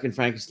let fucking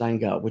Frankenstein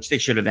go, which they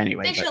should have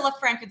anyway. They should have let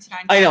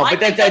Frankenstein go. I know, but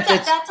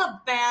that's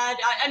a bad...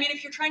 I mean,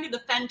 if you're trying to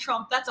defend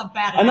Trump, that's a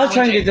bad I'm not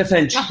trying to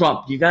defend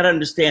Trump. You got to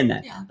understand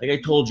that. Yeah. Like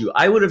I told you,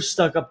 I would have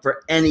stuck up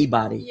for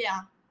anybody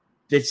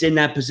that's in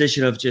that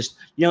position of just,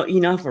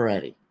 enough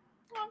already.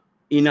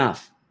 Yeah.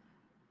 Enough.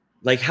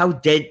 Like how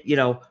dead,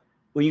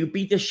 when you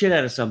beat the shit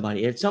out of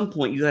somebody, at some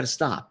point you got to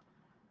stop.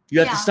 You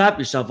have to stop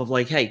yourself of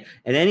like, hey,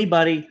 and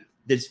anybody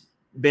that's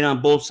been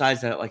on both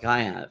sides of it like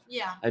I have.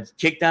 Yeah. I've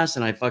kicked ass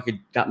and I fucking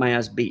got my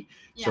ass beat.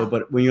 Yeah. So,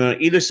 but when you're on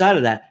either side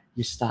of that,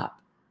 you stop.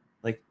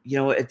 Like,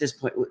 at this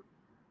point,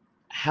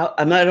 I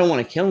don't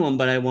want to kill him,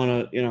 but I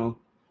want to,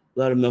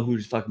 let him know who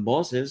his fucking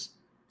boss is.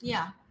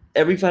 Yeah.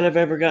 Every fight I've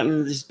ever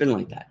gotten has been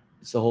like that.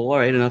 It's the whole, all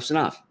right, enough's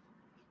enough.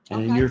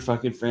 And then you're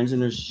fucking friends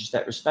and there's just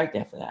that respect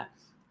after that.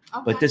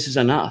 Okay. But this is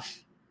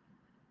enough.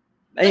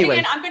 Anyway.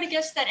 Again, I'm going to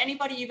guess that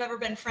anybody you've ever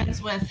been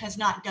friends with has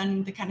not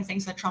done the kind of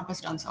things that Trump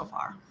has done so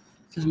far.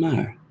 It doesn't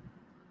matter.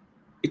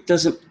 It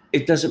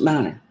doesn't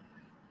matter.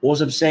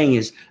 All I'm saying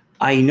is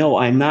I know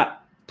I'm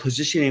not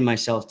positioning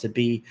myself to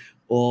be,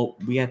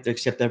 we have to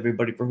accept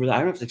everybody for who they are. I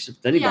don't have to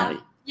accept anybody.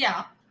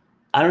 Yeah.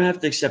 I don't have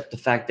to accept the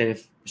fact that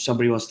if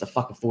somebody wants to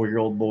fuck a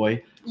 4-year-old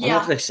boy, I don't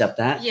have to accept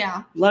that.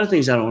 Yeah. A lot of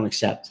things I don't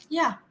accept.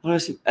 Yeah.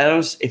 Honestly,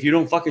 if you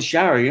don't fucking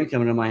shower, you're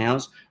coming to my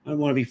house. I don't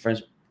want to be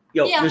friends.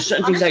 There's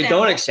certain things I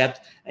don't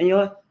accept. And you know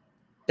what?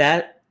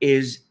 That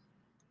is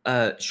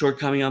a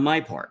shortcoming on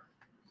my part.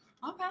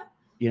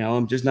 Okay.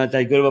 I'm just not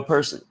that good of a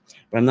person.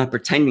 But I'm not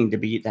pretending to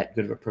be that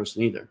good of a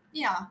person either.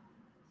 Yeah.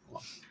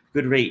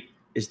 Good rate.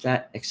 Is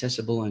that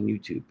accessible on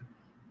YouTube?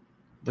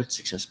 What's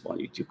accessible on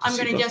YouTube? I'm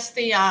going to guess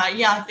the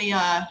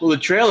well, the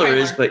trailer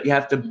is, but you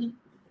have to,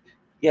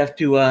 yeah,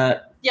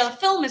 the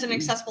film isn't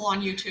accessible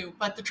on YouTube,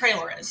 but the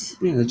trailer is.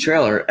 Yeah, the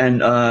trailer. And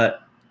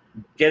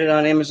get it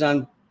on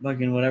Amazon,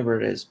 fucking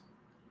whatever it is.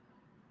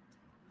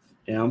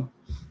 Oh,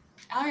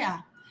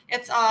 yeah.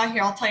 It's,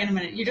 here, I'll tell you in a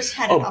minute. You just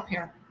had it up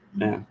here.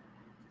 Yeah.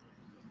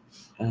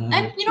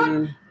 And you know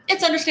what?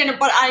 It's understandable,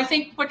 but I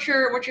think what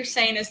you're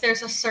saying is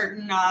there's a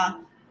certain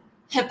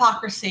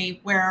hypocrisy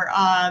where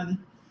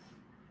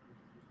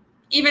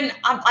even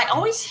I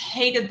always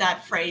hated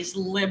that phrase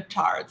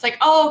libtard. It's like,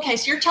 oh, okay,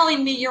 so you're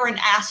telling me you're an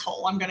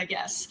asshole, I'm gonna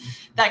guess.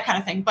 That kind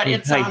of thing. But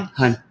it's Hey,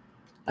 hon,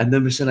 I've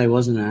never said I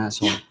wasn't an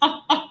asshole.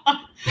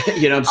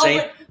 You know what I'm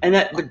saying?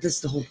 But that's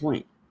the whole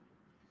point.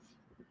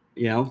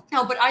 You know?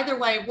 No, but either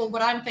way, well,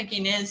 what I'm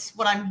thinking is,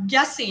 what I'm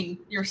guessing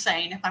you're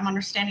saying, if I'm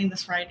understanding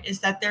this right, is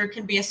that there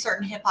can be a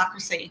certain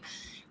hypocrisy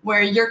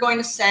where you're going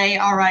to say,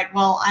 all right,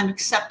 well, I'm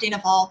accepting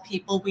of all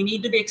people. We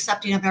need to be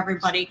accepting of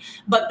everybody.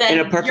 But then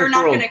you're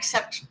not going to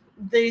accept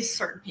these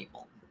certain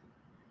people.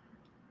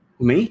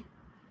 Me?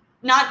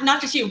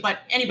 Not just you, but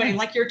anybody.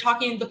 Like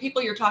the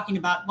people you're talking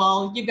about,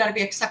 well, you've got to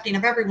be accepting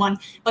of everyone,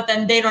 but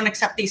then they don't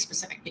accept these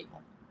specific people.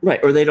 Right,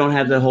 or they don't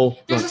have the whole...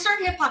 There's a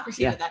certain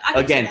hypocrisy to that.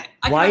 Again,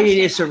 why did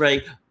Issa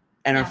Rae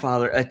and her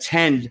father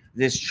attend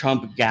this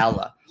Trump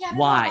gala? Yeah,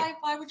 why?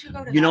 Why would you go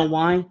to that? You know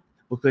why?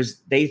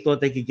 Because they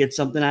thought they could get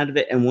something out of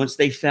it, and once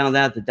they found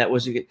out that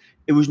wasn't...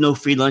 It was no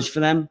free lunch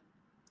for them.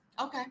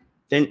 Okay.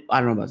 Then,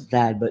 I don't know about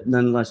that, but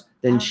nonetheless,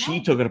 then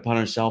she took it upon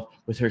herself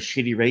with her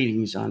shitty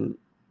ratings on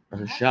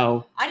her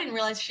show. I didn't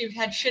realize she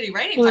had shitty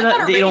ratings. Well, I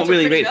thought her they ratings don't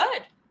really were pretty rate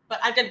good, but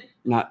I didn't...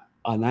 Not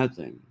on that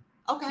thing.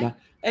 Okay. No.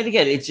 And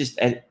again, it's just...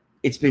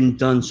 It's been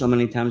done so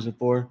many times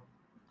before.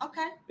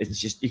 Okay. It's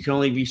just, you can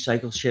only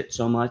recycle shit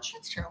so much.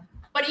 That's true.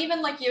 But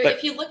even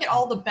if you look at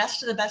all the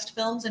best of the best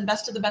films and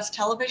best of the best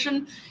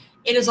television,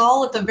 it is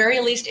all at the very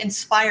least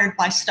inspired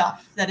by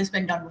stuff that has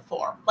been done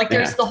before. Like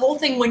there's the whole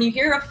thing when you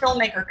hear a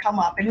filmmaker come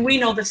up, and we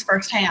know this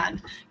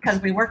firsthand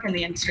because we work in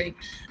the industry,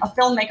 a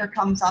filmmaker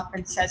comes up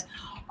and says,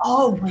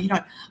 oh, well, you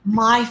know,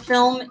 my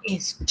film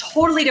is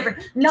totally different.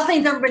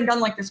 Nothing's ever been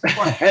done like this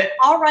before.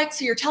 All right,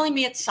 so you're telling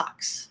me it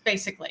sucks,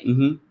 basically.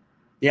 Mm-hmm.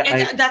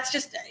 Yeah, that's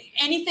just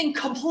anything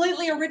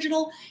completely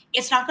original.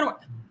 It's not going to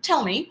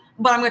tell me,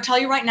 but I'm going to tell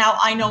you right now.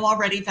 I know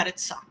already that it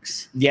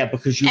sucks. Yeah,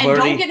 because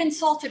don't get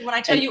insulted when I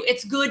tell you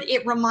it's good.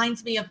 It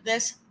reminds me of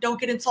this. Don't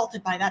get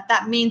insulted by that.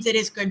 That means it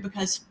is good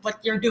because what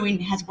you're doing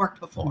has worked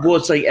before. Well,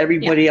 it's like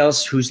everybody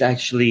else who's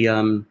actually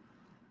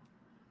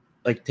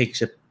like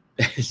takes it.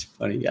 It's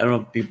funny. I don't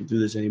know if people do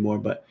this anymore,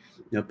 but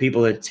you know,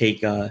 people that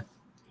take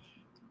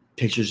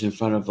pictures in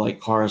front of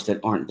like cars that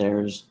aren't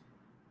theirs.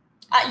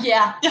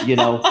 Yeah. You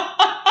know.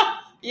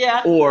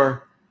 Yeah.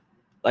 Or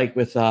like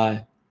with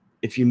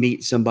if you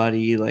meet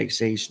somebody like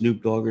say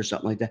Snoop Dogg or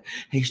something like that,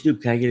 hey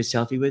Snoop, can I get a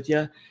selfie with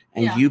you?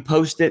 And you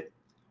post it,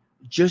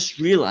 just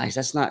realize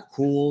that's not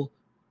cool.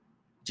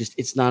 Just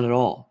it's not at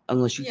all.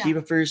 Unless you keep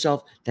it for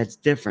yourself, that's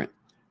different.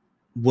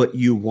 What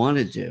you want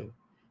to do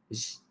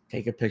is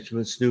take a picture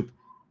with Snoop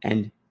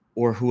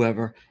or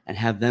whoever and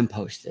have them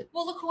post it.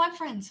 Well, look who I'm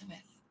friends with.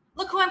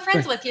 Look who I'm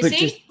friends with. You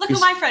see? Look who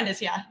my friend is.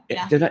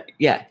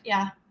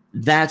 Yeah.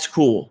 That's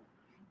cool.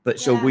 But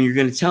so when you're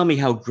going to tell me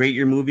how great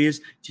your movie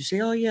is, just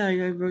say, "Oh yeah,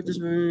 I wrote this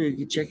movie.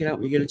 You check it out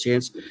when you get a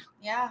chance."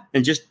 Yeah.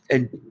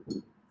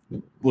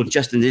 Well,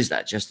 Justin is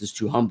that. Justin's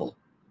too humble.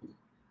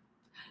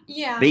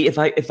 Yeah. If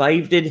I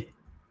did,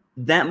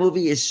 that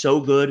movie is so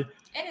good.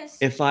 It is.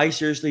 If I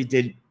seriously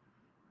did,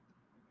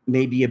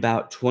 maybe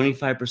about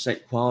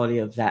 25% quality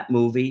of that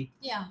movie.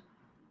 Yeah.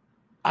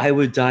 I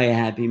would die a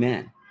happy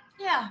man.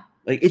 Yeah.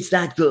 Like it's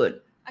that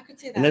good. I could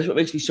see that. And that's what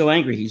makes me so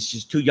angry. He's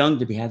just too young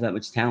to have that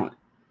much talent.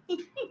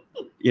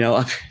 You know,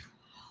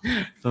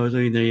 if I was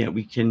only there yet,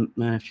 we can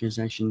not have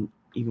transaction.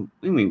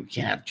 We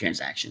can't have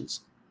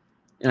transactions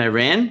in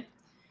Iran.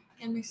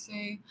 Let me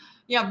see.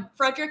 Yeah,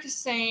 Frederick is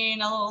saying,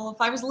 oh,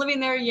 if I was living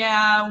there,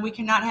 yeah, we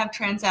cannot have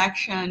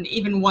transaction,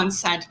 even 1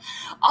 cent.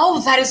 Oh,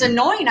 that is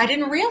annoying. I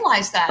didn't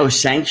realize that. Oh,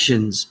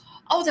 sanctions.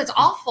 Oh, that's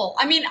awful.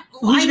 I mean,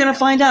 who's going to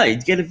find out?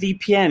 Get a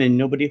VPN and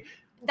nobody.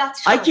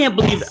 That's true. I can't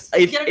believe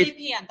get a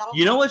VPN.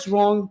 You know what's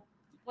wrong?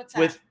 What's that?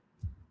 With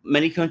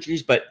many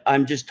countries, but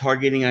I'm just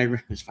targeting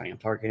Iran. It's funny, I'm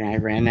targeting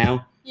Iran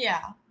now. Yeah.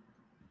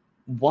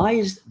 Why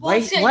is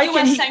it's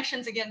U.S.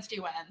 sanctions against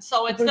UN,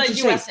 so it's the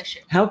U.S. issue.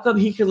 How come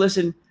he could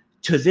listen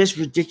to this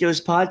ridiculous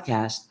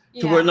podcast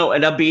to where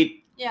and I'll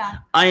be? Yeah.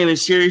 I am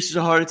as serious as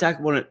a heart attack.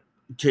 Want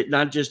to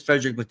not just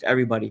Frederick, but to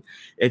everybody.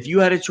 If you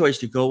had a choice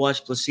to go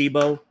watch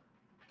Placebo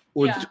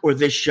or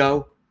this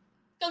show,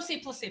 go see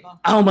Placebo.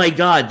 Oh my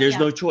God, there's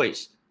no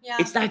choice. Yeah.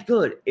 It's that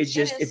good. It's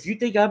just if you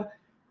think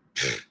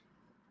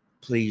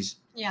please.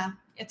 Yeah,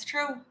 it's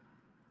true.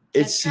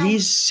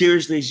 He's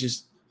seriously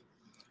just,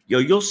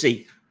 you'll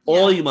see.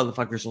 All you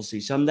motherfuckers will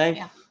see someday.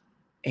 Yeah.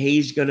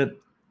 He's gonna,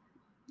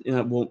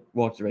 won't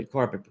walk the red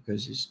carpet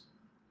because he's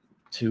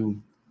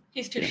too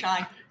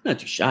shy. Not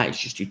too shy. He's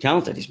just too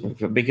talented. He's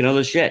making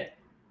other shit.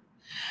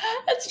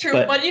 That's true.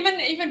 But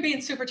even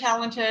being super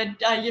talented,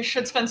 you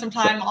should spend some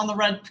time on the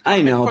red carpet.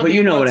 I know, but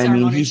you know what I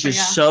mean. He's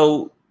just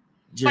so.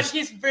 But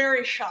he's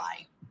very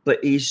shy.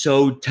 But he's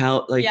so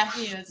talented. Like,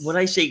 he is. When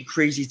I say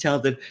crazy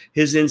talented,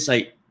 his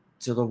insight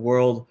to the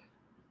world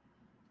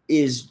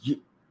is.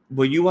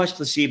 When you watch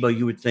Placebo,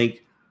 you would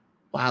think,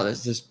 "Wow,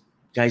 this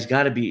guy's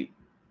got to be,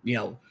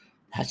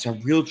 had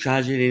some real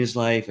tragedy in his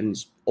life, and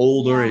he's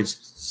older and he's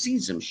seen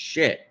some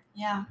shit."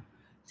 Yeah.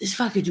 This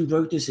fucking dude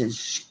wrote this in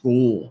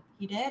school.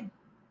 He did.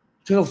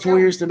 took 4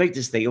 years to make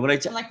this thing. And when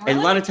I'm like, and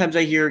a lot really? of times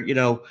I hear,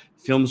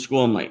 film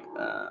school, I'm like,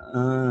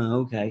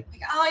 okay.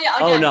 Like, oh yeah.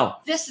 Oh Again, no,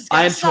 this is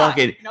gonna I'm suck.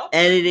 talking Nope.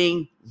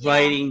 editing, Yeah.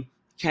 writing,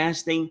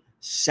 casting,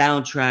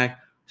 soundtrack,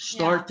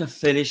 start to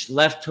finish,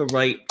 left to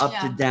right, up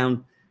to Yeah.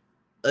 down.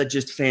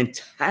 Just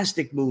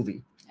fantastic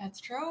movie. That's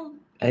true.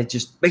 It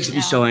just makes me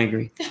Yeah. so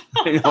angry.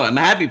 I'm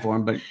happy for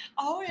him, but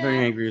Oh yeah. very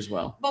angry as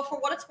well. But for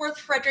what it's worth,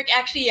 Frederick,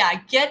 actually, yeah,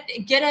 get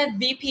a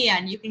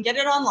VPN. You can get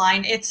it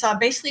online. It's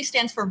basically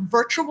stands for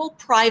Virtual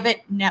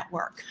Private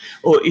Network.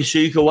 Oh, so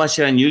you can watch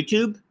it on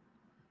YouTube?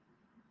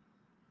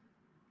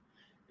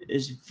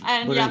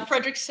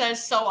 Frederick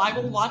says, so I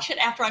will watch it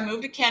after I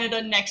move to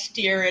Canada next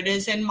year. It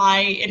is in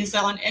my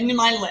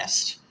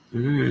list.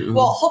 Mm-hmm.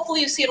 Well,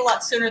 hopefully you see it a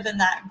lot sooner than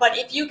that. But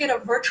if you get a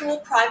virtual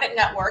private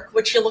network,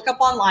 which you look up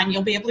online,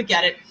 you'll be able to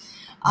get it.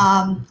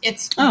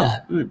 It's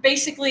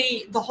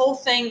basically the whole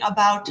thing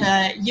about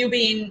you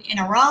being in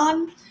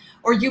Iran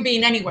or you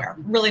being anywhere.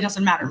 Really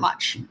doesn't matter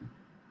much.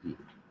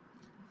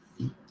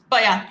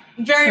 But yeah,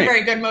 very,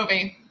 very good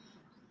movie.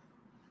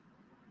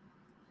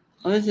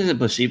 Oh, this isn't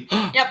Pussy.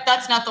 Yep,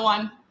 that's not the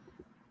one.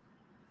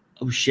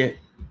 Oh, shit.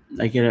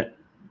 I get it.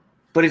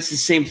 But it's the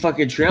same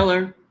fucking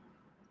trailer.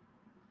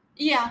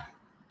 Yeah.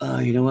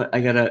 You know what? I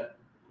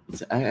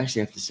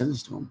actually have to send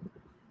this to him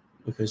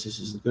because this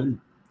isn't good.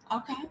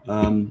 Okay.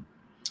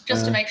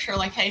 Just to make sure,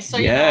 like, hey, so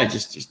yeah,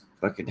 just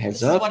fucking heads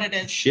this up. Is what it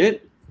is.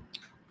 Shit.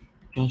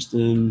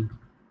 Justin.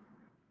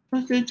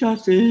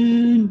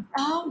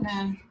 Oh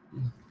man.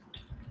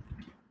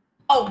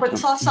 Oh, but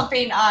saw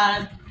something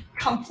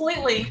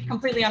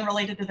completely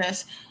unrelated to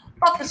this.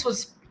 Thought this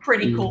was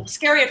pretty cool.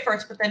 Scary at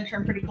first, but then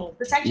turned pretty cool.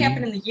 This actually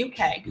happened in the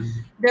UK.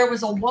 There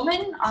was a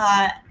woman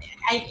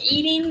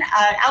eating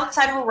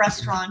outside of a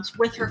restaurant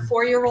with her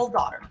 4-year-old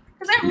daughter.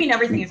 Because I mean,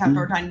 everything is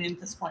outdoor dining at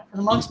this point, for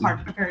the most part,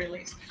 at the very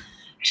least.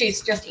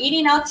 She's just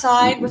eating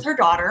outside with her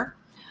daughter.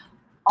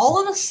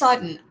 All of a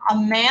sudden, a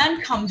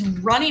man comes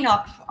running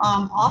up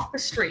off the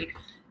street,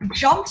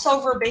 jumps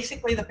over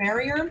basically the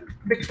barrier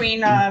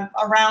between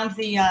around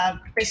the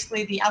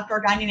basically the outdoor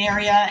dining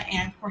area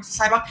and of course the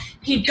sidewalk.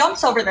 He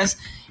jumps over this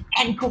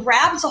and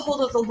grabs a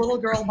hold of the little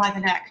girl by the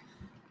neck.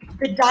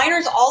 The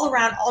diners all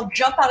around all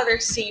jump out of their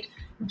seat,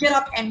 get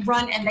up and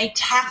run, and they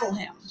tackle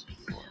him.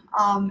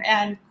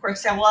 And of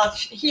course,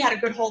 he had a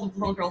good hold of the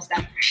little girl's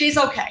neck. She's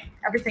okay.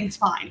 Everything's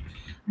fine.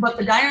 But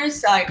the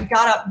diners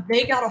got up.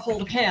 They got a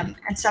hold of him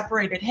and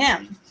separated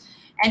him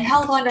and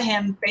held on to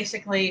him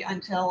basically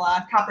until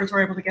coppers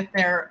were able to get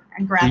there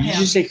and grab him. Did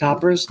you just say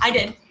coppers? I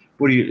did.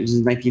 What are you, is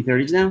it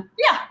 1930s now?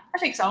 Yeah, I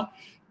think so.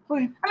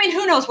 Okay. I mean,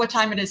 who knows what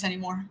time it is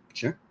anymore?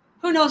 Sure.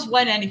 Who knows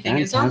when anything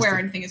is or where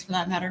anything is for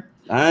that matter.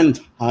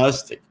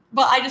 Fantastic.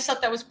 But I just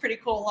thought that was pretty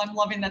cool. I'm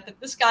loving that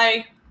this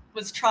guy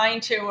was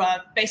trying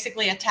to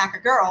basically attack a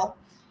girl,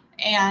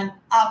 and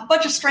a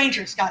bunch of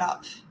strangers got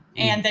up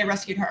and they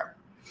rescued her.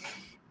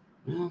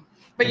 Well,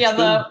 but yeah,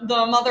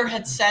 the mother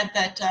had said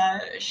that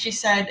she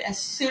said as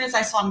soon as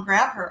I saw him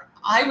grab her,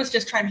 I was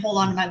just trying to hold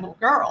on to my little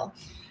girl.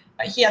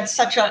 He had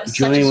such a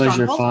Julian strong was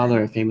your hold.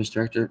 father, a famous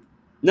director?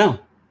 No.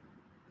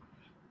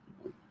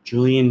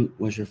 Julian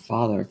was your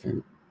father,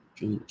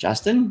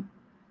 Justin?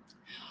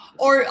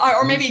 Or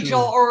maybe sure.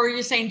 Joel, or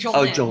you're saying Joel?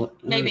 Oh, Joel.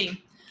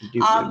 Maybe.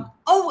 You're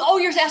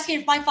asking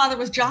if my father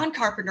was John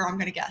Carpenter, I'm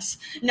going to guess.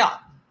 No,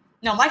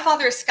 my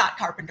father is Scott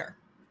Carpenter.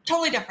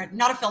 Totally different,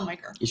 not a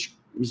filmmaker. He's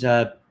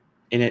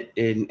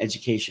in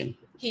education.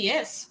 He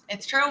is.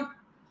 It's true.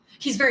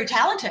 He's very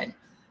talented,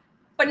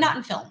 but not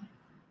in film.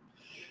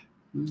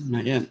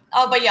 Not yet.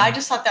 But yeah, I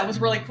just thought that was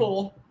really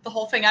cool. The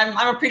whole thing.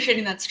 I'm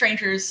appreciating that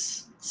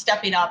strangers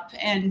stepping up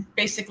and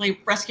basically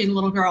rescuing the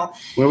little girl.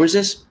 Where was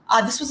this?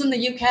 This was in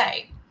the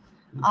UK.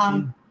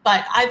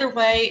 But either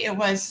way, it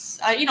was,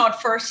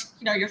 at first,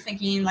 you're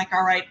thinking like,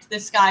 all right,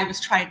 this guy was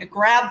trying to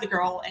grab the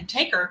girl and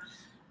take her.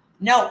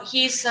 No,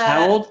 he's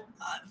how old?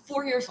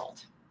 4 years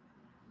old.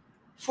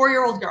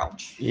 4-year-old girl.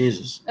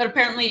 Jesus. But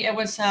apparently it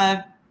was,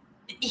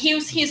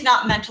 he's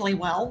not mentally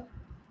well.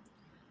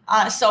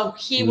 So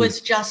he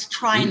was just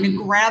trying to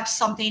grab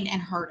something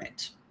and hurt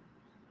it.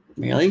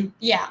 Really?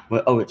 Yeah.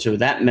 Well, so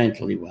that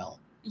mentally well.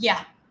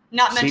 Yeah.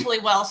 Not mentally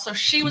well. So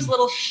she was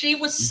she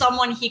was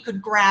someone he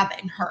could grab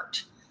and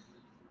hurt.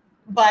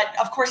 But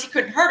of course he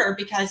couldn't hurt her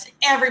because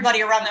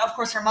everybody around there, of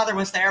course her mother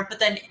was there, but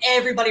then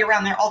everybody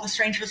around there, all the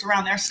strangers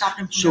around there stopped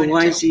him from doing it. So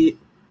why is he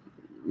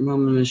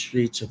roaming the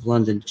streets of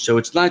London? So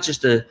it's not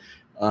just a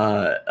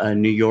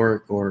New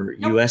York or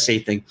USA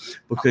thing,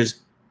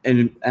 because,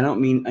 and I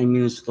mean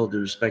this with all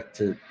due respect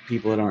to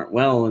people that aren't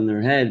well in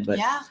their head, but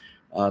yeah.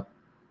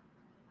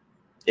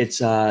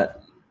 It's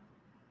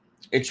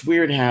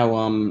weird how,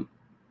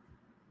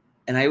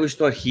 and I always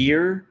thought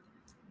here,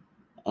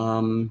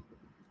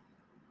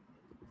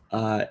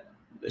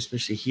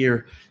 especially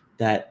here,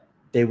 that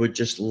they would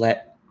just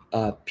let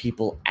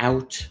people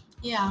out.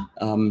 Yeah.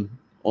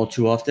 All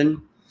too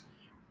often,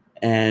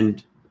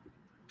 and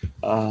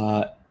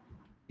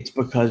it's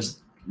because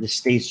the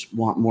states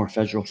want more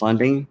federal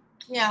funding.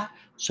 Yeah.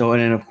 So,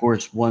 and then of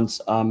course once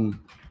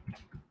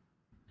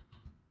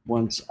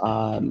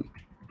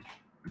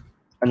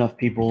enough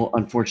people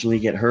unfortunately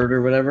get hurt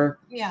or whatever,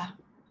 Yeah.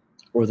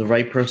 or the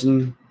right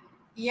person or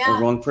Yeah.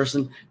 wrong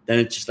person, then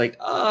it's just like,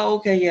 oh,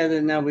 okay, yeah,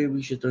 then now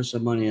we should throw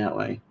some money that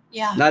way.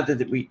 Yeah. Not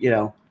that we,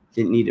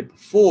 didn't need it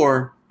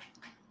before,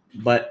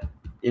 but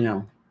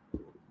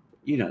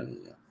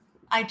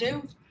I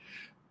do.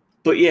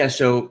 But yeah,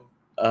 so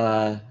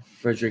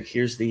Frederick,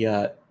 here's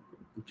the.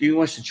 Do you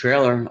watch the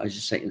trailer? I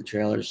just sent you the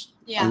trailers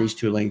Yeah. on these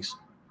two links.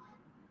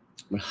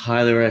 I would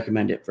highly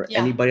recommend it for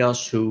anybody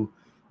else who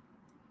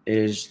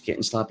is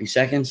getting sloppy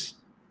seconds.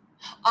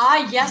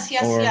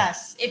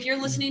 Yes. If you're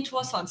listening to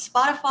us on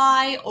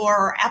Spotify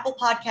or Apple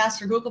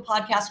Podcasts or Google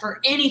Podcasts or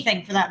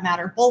anything for that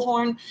matter,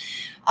 Bullhorn,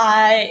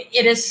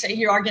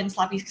 you are getting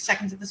sloppy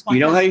seconds at this point.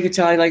 You know how you can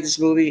tell I like this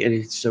movie and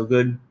it's so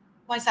good?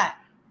 Why is that?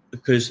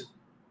 Because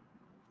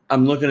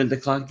I'm looking at the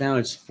clock now.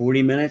 It's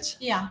 40 minutes.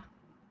 Yeah.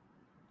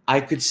 I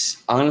could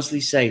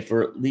honestly say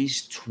for at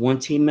least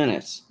 20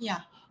 minutes. Yeah.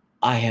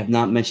 I have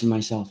not mentioned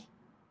myself.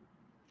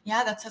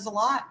 Yeah, that says a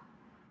lot.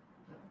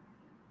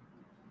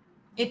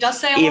 It does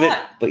say a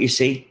lot. But you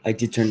see, I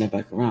did turn that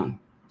back around.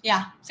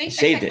 Yeah. See, I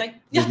saved exactly.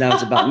 it. Because now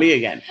it's about me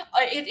again.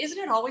 Isn't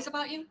it always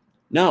about you?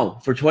 No,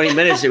 for 20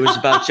 minutes it was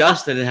about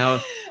Justin and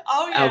how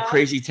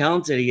crazy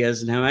talented he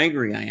is and how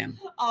angry I am.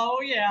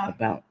 Oh yeah.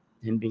 About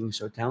him being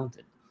so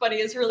talented. But he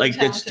is really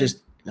talented. It's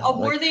just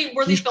worthy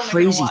he's film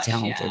crazy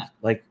talented.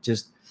 Yeah.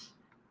 Just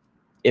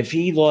if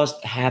he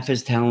lost half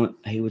his talent,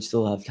 he would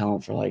still have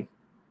talent for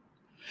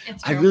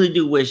I really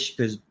do wish,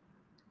 because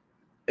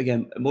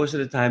again, most of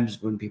the times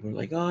when people are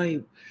like,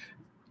 oh,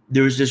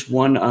 there was this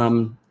one,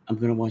 I'm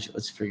going to watch it.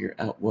 Let's figure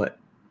out what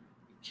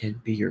can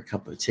be your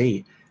cup of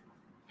tea.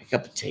 My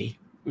cup of tea.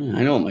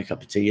 I know what my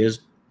cup of tea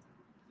is.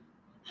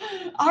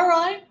 All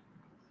right.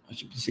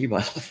 Watching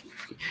Placebo.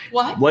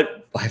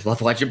 What? I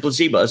love watching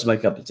Placebo. That's my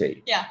cup of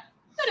tea. Yeah.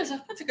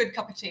 That's a good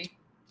cup of tea.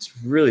 It's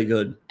really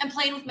good. And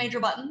playing with major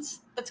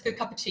buttons. That's a good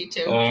cup of tea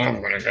too. Oh, I'm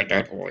going to get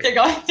that boy. There you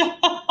go.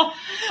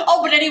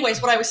 But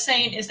anyways, what I was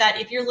saying is that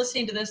if you're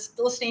listening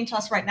to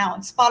us right now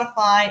on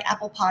Spotify,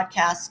 Apple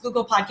Podcasts,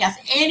 Google Podcasts,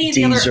 any of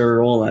the other...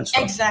 Deezer, all that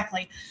stuff.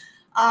 Exactly.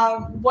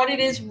 What it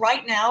is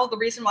right now, the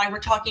reason why we're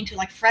talking to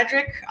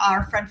Frederick,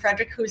 our friend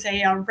Frederick, who's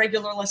a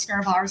regular listener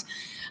of ours,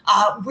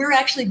 we're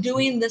actually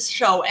doing this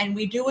show, and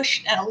we do a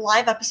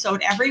live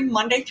episode every single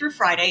Monday through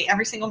Friday,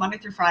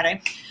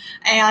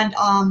 and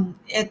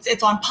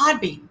it's on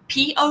Podbean,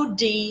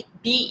 Podbean.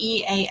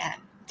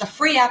 It's a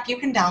free app you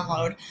can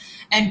download,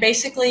 and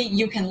basically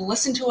you can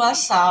listen to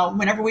us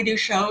whenever we do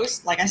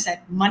shows. Like I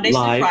said, Mondays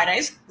through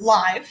Fridays,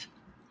 live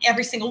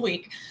every single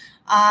week.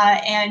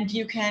 And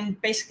you can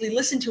basically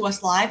listen to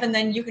us live, and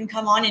then you can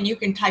come on and you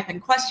can type in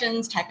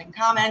questions, type in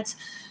comments.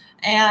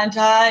 And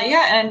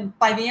and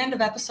by the end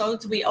of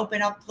episodes, we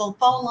open up the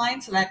phone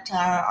line so that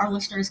our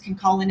listeners can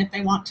call in if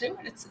they want to.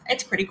 And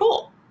it's pretty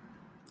cool.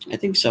 I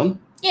think so.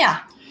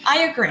 Yeah,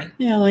 I agree.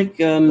 Yeah,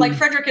 like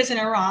Frederick is in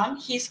Iran.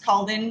 He's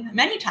called in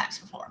many times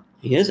before.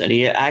 He is, and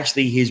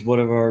he's one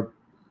of our,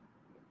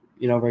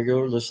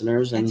 regular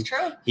listeners. And it's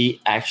true.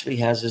 He actually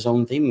has his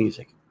own theme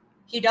music.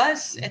 He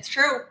does. It's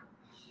true.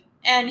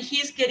 And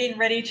he's getting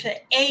ready to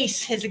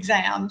ace his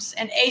exams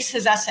and ace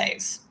his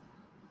essays.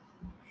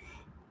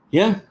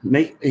 Yeah,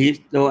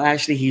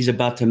 he's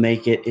about to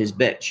make it his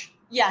bitch.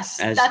 Yes,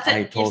 as that's it.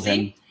 I told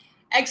him.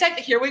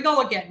 Exactly. Here we go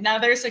again. Now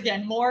there's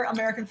more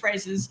American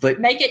phrases. But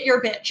make it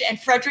your bitch. And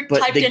Frederick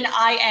typed in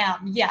 "I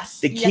am." Yes.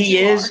 The key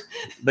is,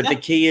 the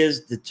key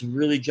is to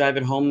really drive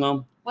it home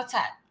though. What's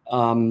that?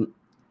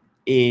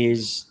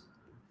 Is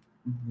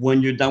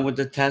when you're done with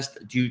the test,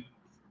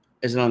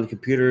 is it on the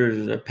computer, or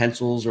is it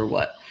pencils, or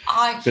what?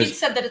 He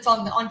said that it's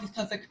on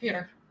the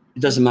computer. It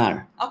doesn't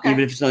matter. Okay.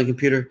 Even if it's on the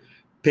computer,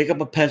 pick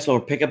up a pencil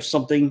or pick up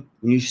something.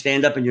 When you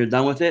stand up and you're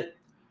done with it,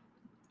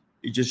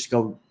 you just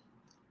go,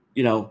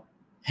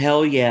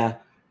 hell yeah.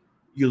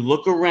 You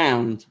look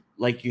around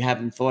like you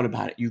haven't thought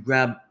about it. You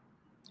grab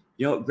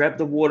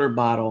the water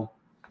bottle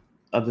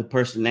of the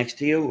person next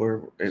to you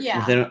or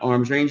within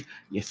arm's range.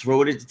 You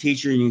throw it at the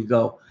teacher and you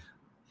go,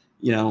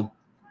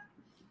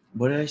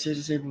 what did I say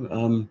to say?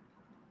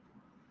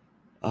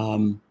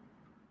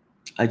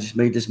 I just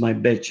made this my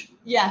bitch.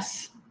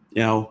 Yes.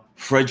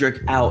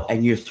 Frederick out,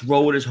 and you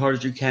throw it as hard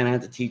as you can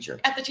at the teacher.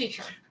 At the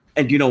teacher.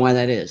 And do you know why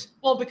that is?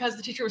 Well, because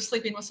the teacher was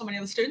sleeping with so many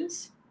of the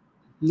students?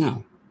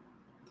 No.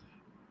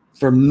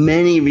 For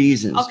many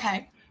reasons.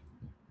 Okay.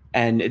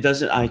 And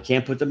I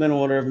can't put them in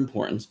order of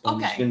importance, but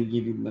I'm just going to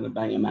give you, I'm going to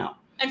bang them out.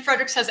 And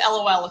Frederick says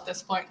LOL at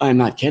this point. I'm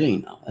not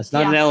kidding, though. That's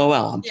not an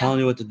LOL. I'm telling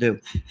you what to do.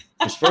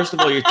 Because first of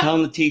all, you're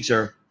telling the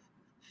teacher,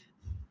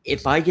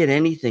 if I get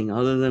anything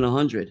other than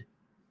 100,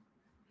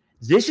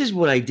 this is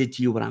what I did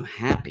to you when I'm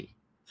happy.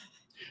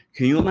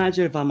 Can you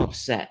imagine if I'm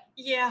upset?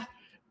 Yeah.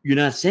 You're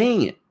not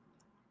saying it.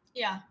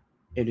 Yeah.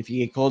 And if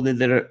you get called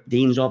into the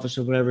dean's office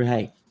or whatever,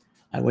 hey,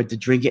 I went to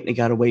drink it and it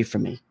got away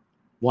from me.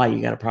 Why?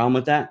 You got a problem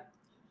with that?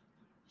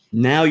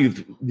 Now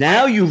you've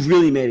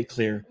really made it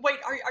clear. Wait,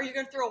 are you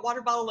going to throw a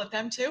water bottle at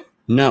them too?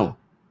 No,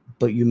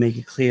 but you make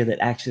it clear that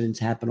accidents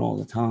happen all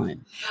the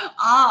time.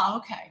 Ah,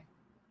 okay.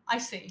 I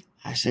see.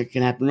 Accident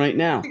can happen right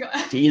now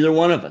to either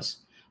one of us.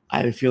 I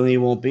have a feeling it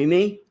won't be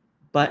me,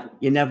 but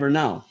you never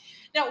know.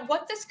 Now,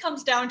 what this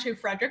comes down to,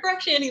 Frederick, or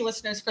actually any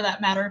listeners for that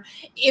matter,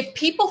 if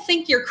people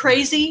think you're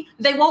crazy,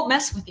 they won't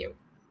mess with you.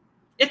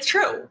 It's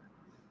true.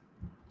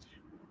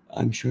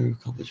 I'm sure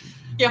accomplish.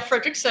 Yeah,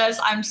 Frederick says,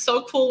 I'm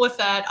so cool with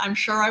that. I'm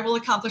sure I will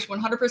accomplish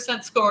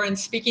 100% score in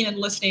speaking and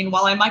listening,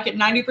 while I might get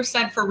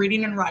 90% for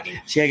reading and writing.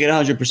 See, I get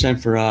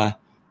 100% for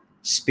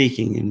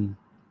speaking, and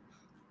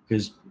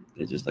because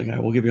they're just like, I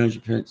will give you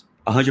 100%.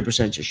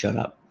 100%, just shut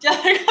up.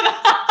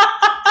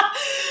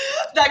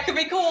 That could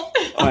be cool.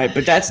 All right,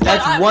 but that's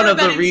one of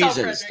the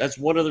reasons. That's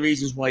one of the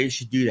reasons why you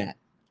should do that.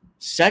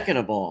 Second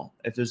of all,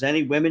 if there's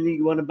any women that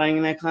you want to bang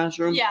in that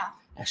classroom,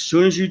 as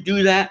soon as you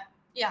do that,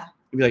 you'll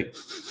be like,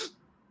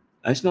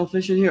 I smell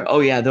fish in here. Oh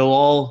yeah, they'll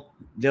all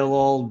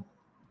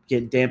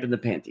get damp in the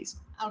panties.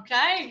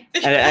 Okay.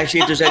 And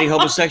actually, if there's any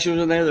homosexuals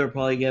in there, they'll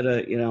probably get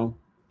a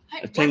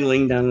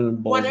tingling down in the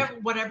balls.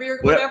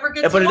 Whatever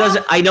gets. But it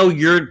doesn't. I know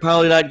you're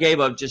probably not gay,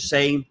 but I'm just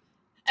saying.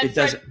 And it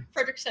doesn't.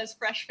 Frederick says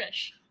fresh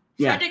fish.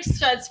 Yeah. Frederick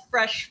says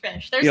fresh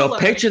fish. There's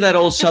picture that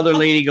old Southern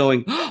lady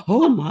going,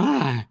 oh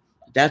my.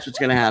 That's what's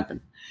gonna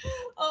happen.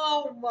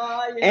 Oh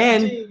my.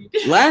 And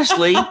indeed.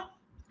 lastly,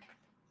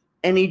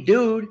 any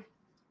dude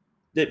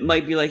that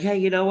might be like, hey,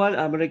 you know what?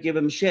 I'm gonna give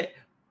him shit.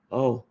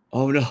 Oh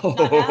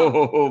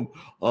no.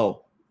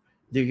 Oh,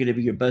 they're gonna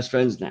be your best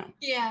friends now.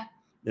 Yeah.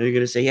 They're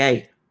gonna say,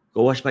 hey,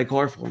 go wash my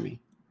car for me.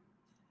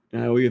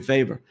 And I owe you a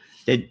favor.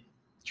 Then,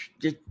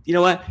 you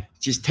know what?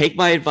 Just take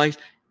my advice.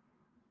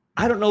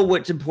 I don't know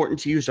what's important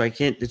to you, so I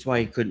can't. That's why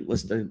I couldn't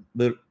list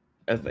the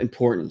of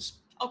importance.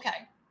 Okay.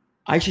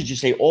 I should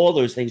just say all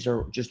those things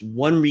are just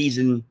one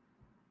reason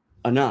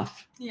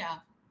enough. Yeah.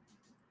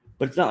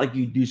 But it's not like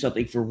you do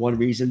something for one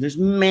reason. There's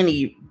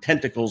many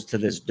tentacles to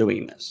this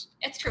doing this.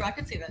 It's true. I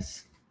could see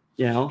this.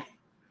 You know?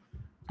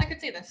 I could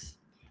see this.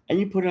 And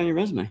you put it on your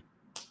resume.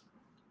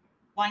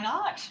 Why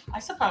not? I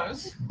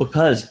suppose.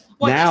 Because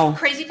now...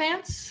 Crazy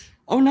pants?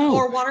 Oh, no.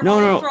 Or water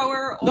bottle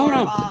thrower?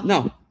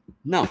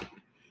 No.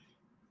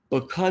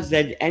 Because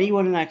then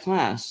anyone in that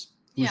class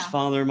whose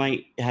father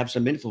might have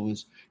some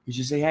influence, you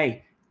should say,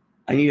 hey,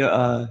 I need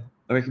a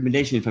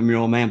recommendation from your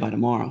old man by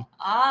tomorrow.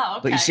 Ah,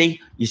 okay. But you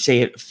see, you say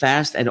it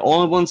fast and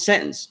all in one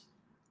sentence.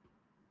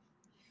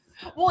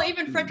 Well,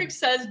 even Frederick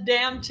says,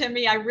 damn,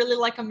 Timmy, I really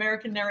like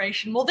American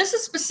narration. Well, this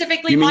is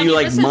specifically... You mean you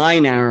like my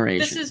narration?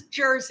 This is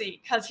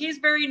Jersey, because he's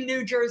very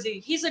New Jersey.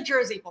 He's a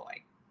Jersey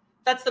boy.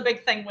 That's the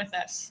big thing with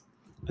this.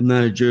 I'm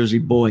not a Jersey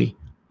boy.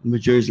 I'm a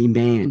Jersey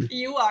man.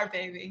 You are,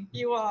 baby.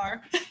 You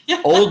are.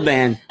 Old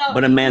man,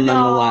 but a man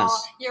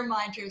nonetheless. You're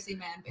my Jersey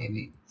man,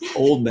 baby.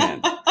 Old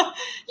man.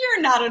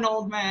 You're not an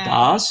old man.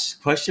 Das?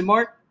 Question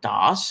mark?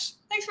 Das?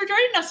 Thanks for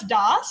joining us,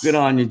 Das. Good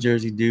on you,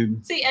 Jersey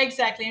dude. See,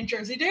 exactly, and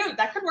Jersey dude.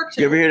 That could work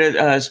too. You ever hear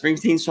that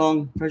Springsteen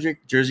song,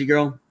 Frederick? Jersey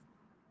Girl?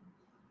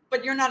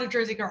 But you're not a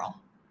Jersey girl.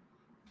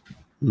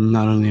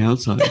 Not on the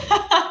outside.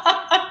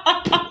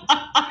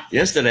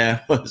 Yesterday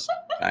I was,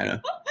 kind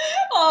of.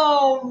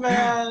 Oh,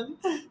 man.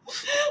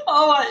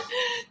 Oh,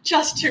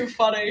 just too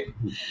funny.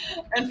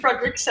 And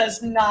Frederick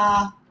says,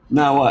 nah.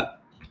 Nah,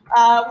 what?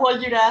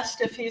 Well, you'd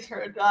asked if he's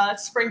heard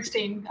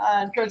Springsteen,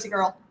 Jersey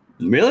Girl.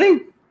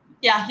 Really?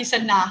 Yeah, he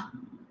said, nah.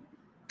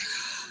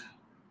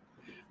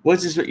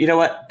 What's this? You know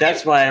what?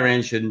 That's why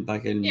Iran shouldn't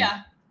fucking...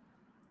 Yeah.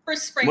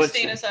 Bruce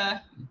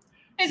Springsteen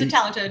he's a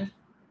talented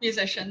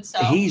musician, so...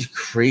 He's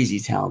crazy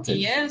talented.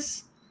 He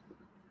is.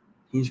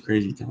 He's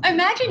crazy talented. I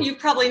imagine you've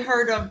probably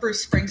heard of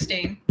Bruce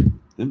Springsteen.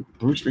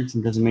 Bruce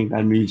Springsteen doesn't make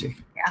bad music.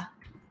 Yeah.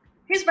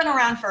 He's been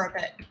around for a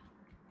bit.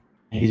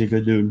 He's a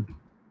good dude.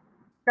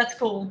 That's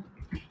cool.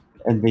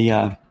 And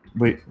the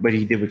what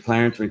he did with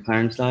Clarence when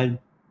Clarence died.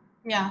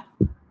 Yeah.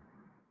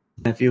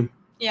 Nephew.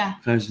 Yeah.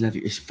 Clarence's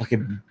nephew is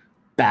fucking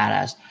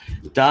badass.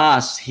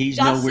 Das, he's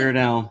no Weird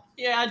Al.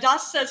 Yeah,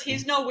 Das says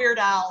he's no Weird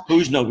Al.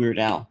 Who's no Weird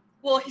Al?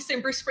 Well, he's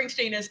saying Bruce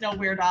Springsteen is no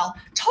Weird Al.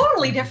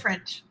 Totally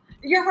different.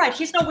 You're right.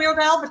 He's no Weird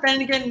Al, but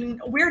then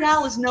again, Weird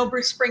Al is no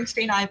Bruce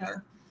Springsteen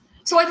either.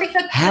 So I think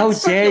that's how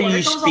dare circular.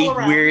 you speak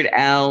Weird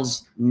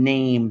Al's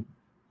name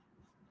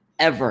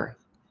ever?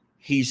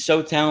 He's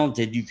so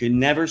talented. You can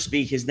never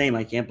speak his name.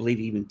 I can't believe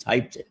he even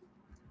typed it.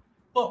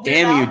 Well,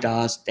 damn you,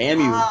 Das. Damn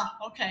you. Ah,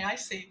 okay. I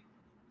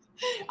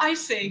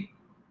see.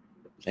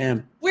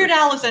 Damn. Weird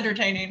Al is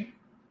entertaining.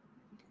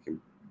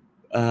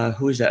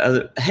 Who is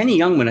that? Henny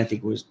Youngman, I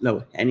think was.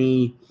 No,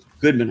 Henny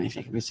Goodman, I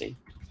think. Let me see.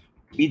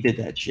 He did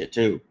that shit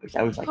too. But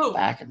that was like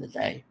back in the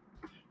day.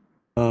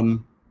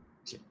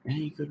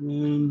 Henny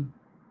Goodman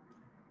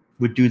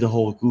would do the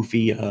whole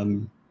goofy,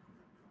 was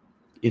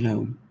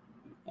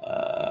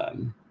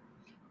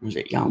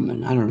it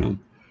Youngman? I don't know.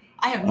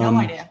 I have no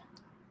idea.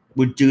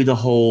 Would do the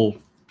whole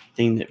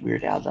thing that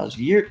Weird Al does.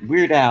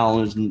 Weird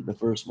Al isn't the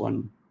first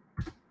one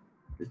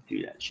to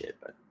do that shit,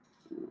 but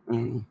I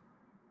don't know.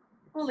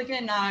 Well,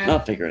 again, I'll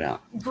figure it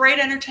out. Great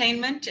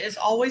entertainment is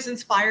always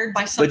inspired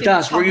by something. But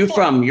Das, where are you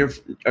from?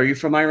 Are you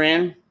from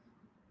Iran?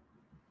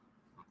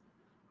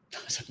 I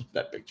love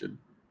that picture.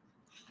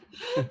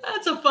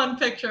 That's a fun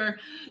picture.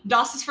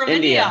 Das is from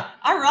India.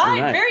 All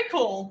right, very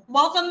cool.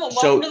 Welcome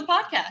to the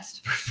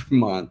podcast.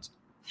 Vermont.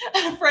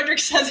 Frederick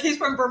says he's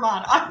from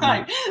Vermont. All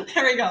right,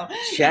 there we go.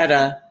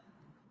 Shatta.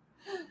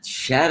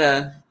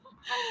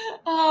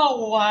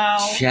 Oh, wow.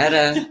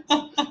 Shatta.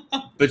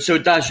 But so,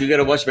 Dash, you got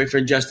to watch my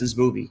friend Justin's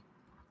movie.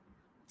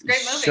 It's a great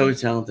movie. So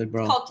talented,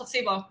 bro. It's called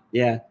Placebo.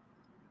 Yeah.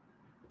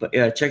 But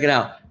yeah, check it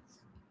out.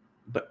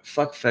 But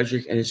fuck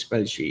Frederick and his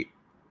spreadsheet.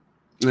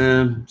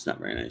 It's not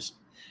very nice.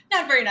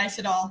 Not very nice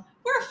at all.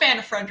 We're a fan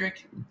of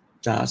Frederick.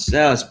 Das. You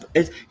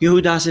know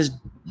who Das is?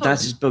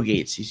 Das is Bill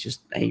Gates. He's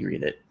just angry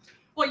at it.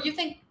 What, you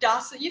think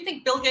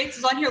Bill Gates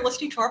is on here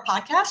listening to our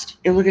podcast?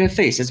 Yeah, look at that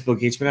face. That's Bill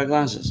Gates without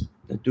glasses.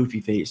 That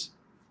doofy face.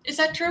 Is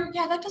that true?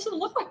 Yeah, that doesn't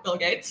look like Bill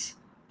Gates.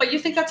 But you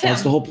think that's him?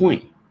 That's the whole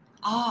point.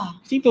 Ah.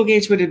 You think Bill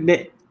Gates would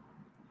admit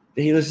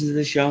that he listens to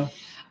this show?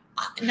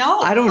 No,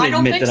 I don't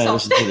admit think that so. I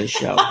listen to this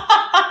show.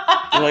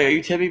 They're like, are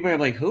you Timmy Boy? I'm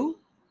like, who?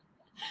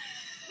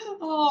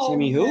 Oh,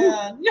 Timmy who?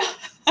 man.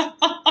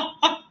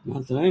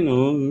 Not that I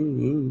know.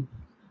 Mm-hmm.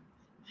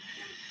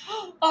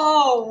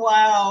 Oh,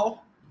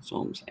 wow. That's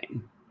all I'm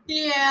saying.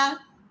 Yeah.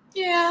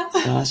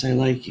 Das, I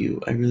like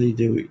you. I really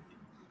do.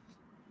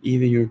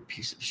 Even you're a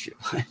piece of shit.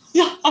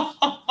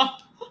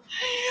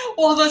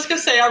 Well, let's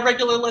just say our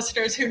regular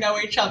listeners who know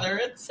each other.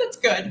 It's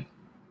good.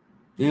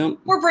 Yep.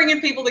 We're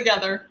bringing people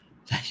together.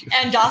 Thank you.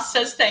 And Das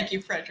says, thank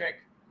you,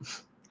 Frederick.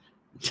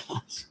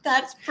 Das.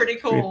 That's pretty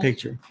cool. Great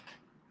picture.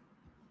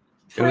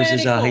 It was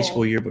his high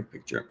school yearbook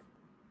picture.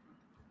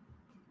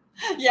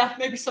 Yeah,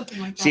 maybe something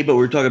like that. See, but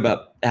we're talking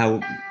about how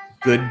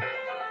good,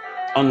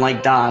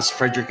 unlike Das,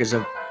 Frederick is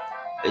a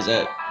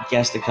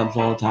guest that comes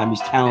all the time.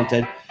 He's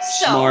talented,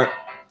 smart.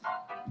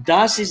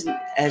 Das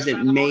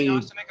hasn't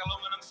made,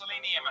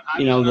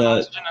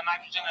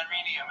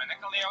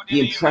 the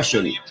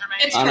impression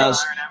on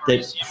us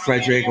that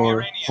Frederick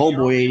or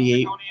Homeboy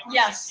 88.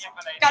 Yes.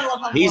 Gotta love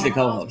Homeboy. He's the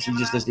co-host. He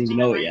just doesn't even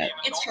know it yet.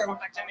 It's true. Like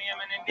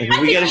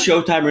if we get a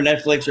Showtime or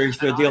Netflix or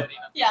HBO deal,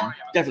 Yeah.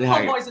 definitely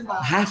hire him. Homeboy's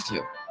involved. Have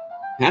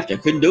to.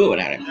 Couldn't do it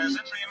without him.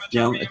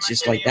 It's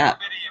just like that.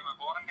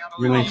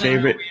 You're my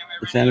favorite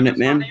effeminate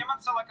man.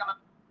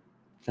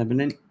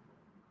 Feminine?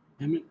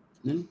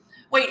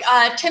 Wait,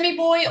 Timmy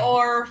Boy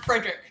or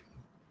Frederick?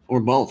 Or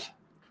both.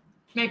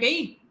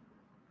 Maybe.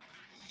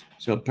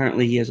 So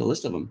apparently he has a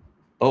list of them.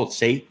 Both,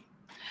 see?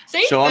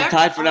 So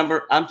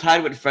there. I'm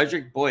tied with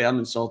Frederick. Boy, I'm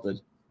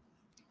insulted.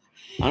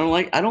 I don't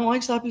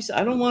like sloppy.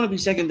 I don't want to be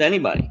second to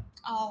anybody.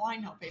 Oh, I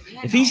know, baby.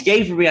 If he's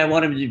gay for me, I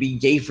want him to be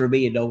gay for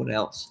me and no one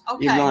else.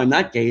 Okay. Even though I'm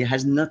not gay, it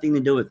has nothing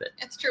to do with it.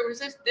 It's true. Is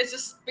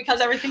this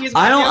because everything is?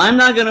 I'm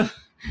not gonna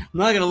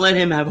let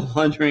him have a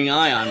wandering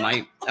eye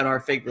on our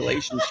fake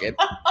relationship.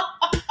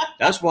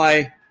 That's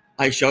why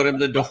I showed him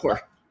the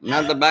door,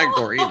 not the back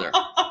door either.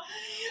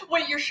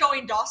 Wait, you're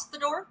showing Das the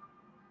door?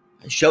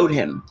 I showed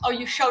him. Oh,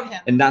 you showed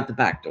him. And not the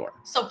back door.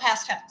 So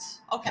past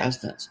tense. Okay.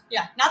 Past tense.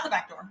 Yeah, not the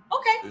back door.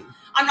 Okay.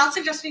 I'm not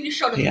suggesting you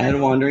showed him. He had a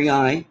wandering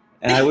eye,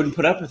 and I wouldn't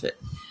put up with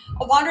it.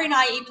 A wandering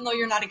eye, even though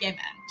you're not a gay man.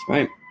 That's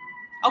right.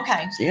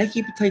 Okay. So you gotta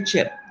keep a tight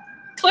ship.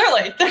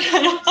 Clearly.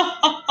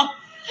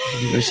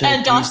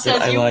 And Das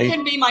says, you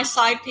can can be my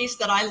side piece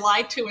that I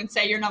lie to and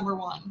say you're number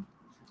one.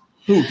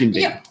 Who can be?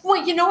 Yeah.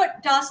 Well, you know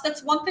what, Das?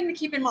 That's one thing to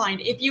keep in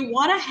mind. If you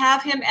want to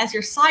have him as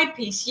your side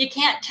piece, you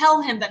can't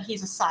tell him that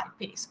he's a side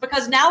piece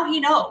because now he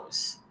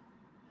knows.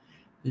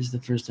 This is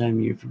the first time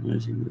you're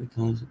familiarizing with the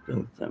concept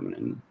of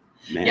feminine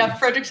man. Yeah,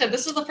 Frederick said,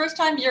 this is the first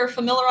time you're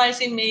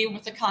familiarizing me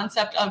with the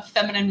concept of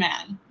feminine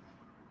man.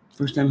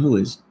 First time who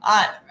is?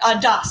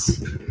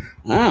 Das.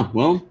 Ah,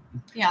 well,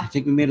 yeah. I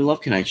think we made a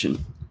love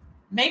connection.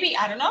 Maybe,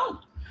 I don't know.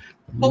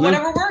 But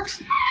whatever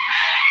works.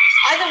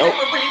 Either way,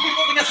 we're bringing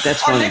people together.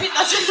 That's funny. Maybe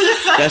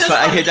that's why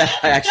I hit that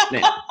by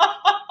accident.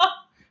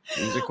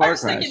 It was a car I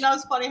was crash. thinking that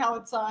was funny how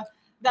it's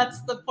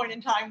that's the point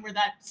in time where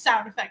that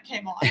sound effect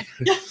came on.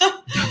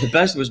 The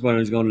best was when I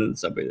was going to the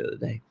subway the other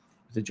day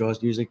with the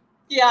Jaws music.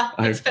 Yeah,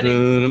 it's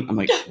fitting. I'm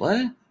like,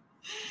 what?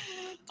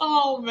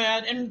 Oh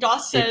man! And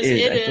Das says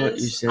it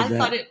is.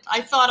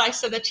 I thought I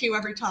said that to you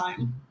every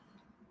time.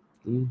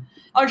 Mm-hmm.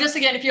 Or just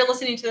again, if you're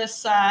listening to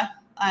this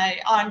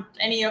on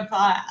any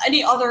other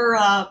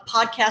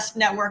podcast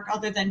network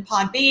other than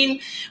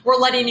Podbean, we're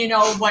letting you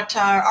know what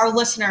our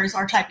listeners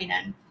are typing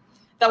in.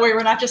 That way,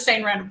 we're not just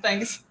saying random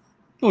things.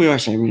 Well, we are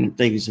saying random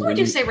things. We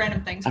do say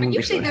random things, but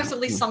usually there's at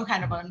least some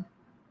kind of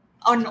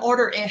an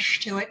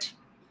order-ish to it.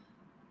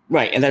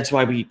 Right, and that's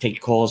why we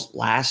take calls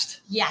last.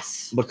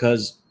 Yes.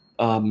 Because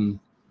we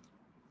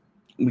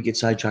get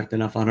sidetracked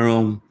enough on our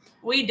own.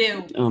 We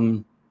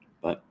do.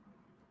 But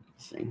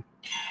thing.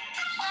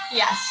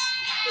 Yes.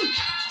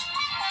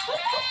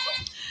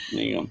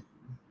 There you go.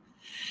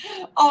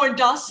 Oh, and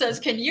Das says,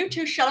 can you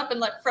two shut up and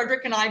let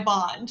Frederick and I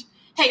bond?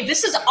 Hey,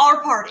 this is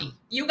our party.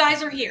 You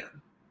guys are here.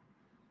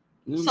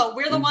 So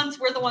we're the ones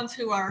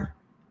who are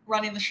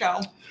running the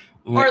show.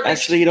 Right.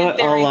 Actually, you know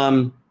what?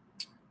 I'll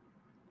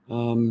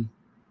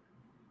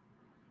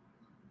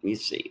let me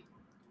see.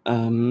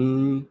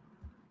 How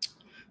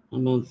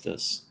about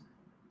this?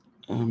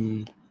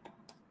 Let's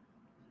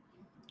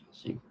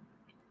see.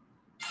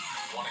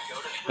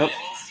 Oh,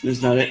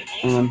 that's not it.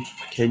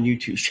 Can you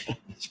two shut up?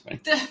 That's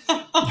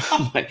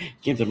right.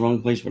 Came to the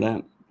wrong place for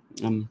that.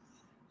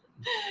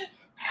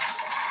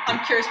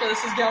 I'm curious where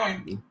this is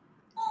going.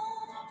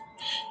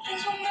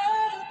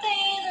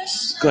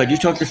 Good. You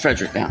talk to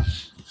Frederick now.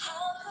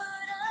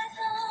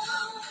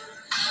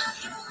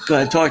 Go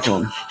ahead, talk to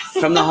him.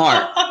 From the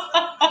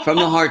heart. From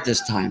the heart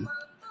this time.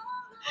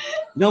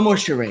 No more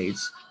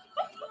charades.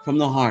 From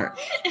the heart.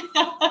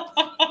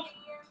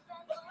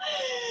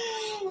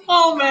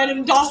 Oh, man.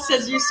 And Doss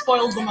says you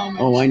spoiled the moment.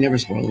 Oh, I never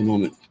spoil the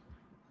moment.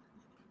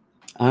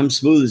 I'm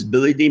smooth as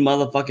Billy D.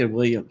 motherfucking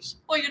Williams.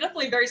 Well, you're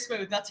definitely very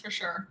smooth. That's for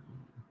sure.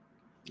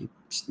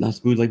 It's not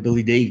smooth like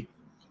Billy D.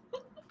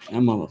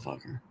 That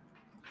motherfucker.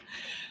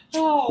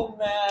 Oh,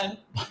 man.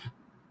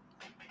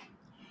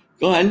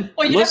 Go ahead.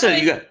 Well, listen,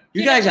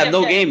 you guys have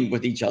no okay. game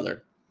with each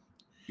other.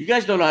 You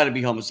guys don't know how to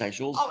be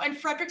homosexuals. Oh, and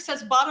Frederick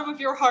says, bottom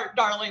of your heart,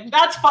 darling.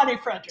 That's funny,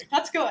 Frederick.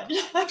 That's good.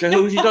 So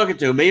who was he talking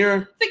to? Me or?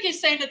 I think he's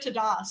saying it to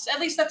Doss. At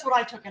least that's what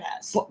I took it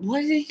as.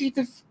 Why did he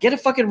get a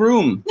fucking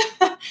room?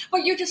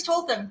 Well, you just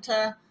told them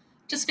to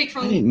speak I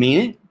from... didn't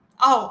mean it.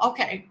 Oh,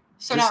 okay.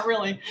 So not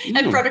really. No.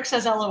 And Frederick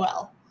says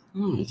LOL.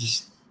 Oh,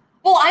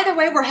 Well, either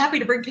way, we're happy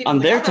to bring people on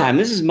their together. time.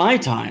 This is my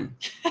time.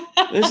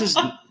 This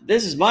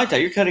is my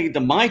time. You're cutting it to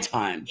my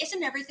time.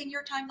 Isn't everything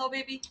your time, though,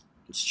 baby?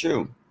 It's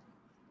true.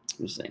 Let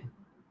me see.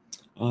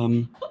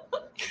 And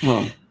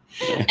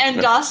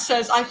Doss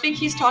says, I think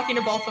he's talking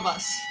to both of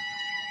us.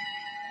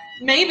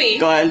 Maybe.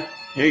 Go ahead.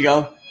 Here you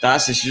go.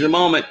 Das, this is your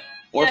moment.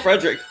 Or Yeah.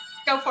 Frederick.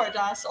 Go for it,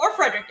 Doss. Or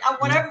Frederick.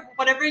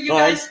 Whatever you Go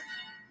ahead. guys...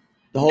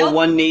 The whole Nope.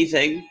 one knee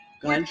thing.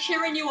 Go We're ahead.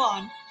 cheering you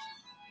on.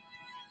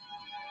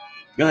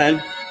 Go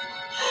ahead.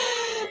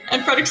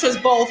 And Frederick says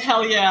both.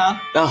 Hell yeah.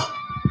 Oh,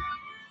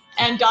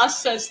 And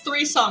Doss says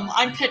threesome.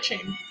 I'm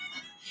pitching.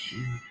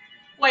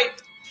 Wait.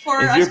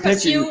 For If I you're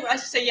suppose pitching- you, I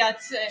should say, yeah,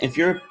 it's if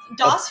you're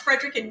Doss,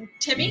 Frederick, and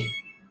Timmy.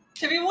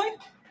 Timmy boy?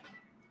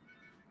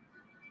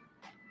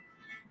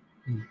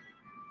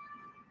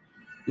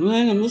 Go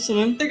ahead, I'm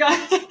listening. The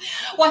guy.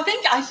 Well,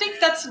 I think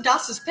that's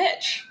Doss's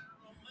pitch.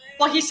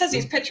 Well, he says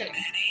he's pitching.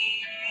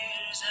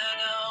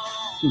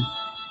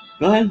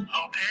 Go ahead.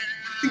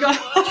 The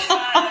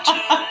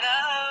guy.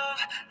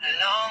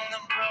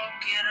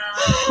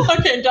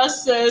 Okay,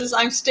 Doss says,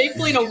 I'm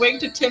stapling a wig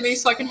to Timmy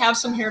so I can have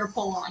some hair to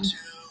pull on.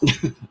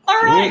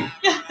 All right.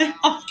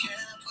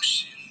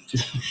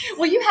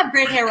 Well, you have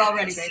great hair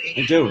already, baby.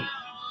 I do.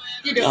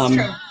 You do, it's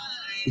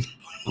true.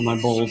 On my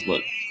balls,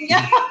 but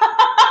Yeah.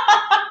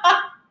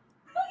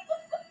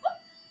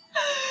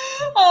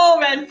 Oh,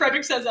 man,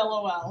 Frederick says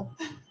LOL.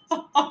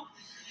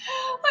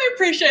 I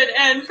appreciate it.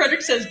 And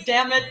Frederick says,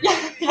 damn it.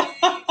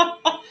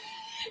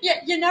 Yeah,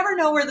 you never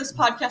know where this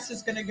podcast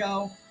is going to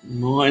go.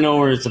 well, I know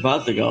where it's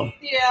about to go.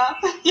 Yeah.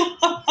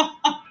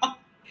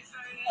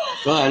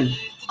 Go ahead.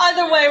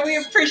 Either way, we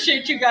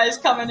appreciate you guys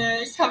coming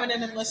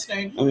in and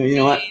listening. I mean, you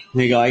know what?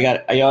 Here you go. I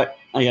got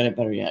it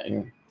better yet.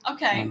 Here.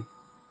 Okay.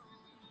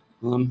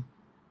 Um.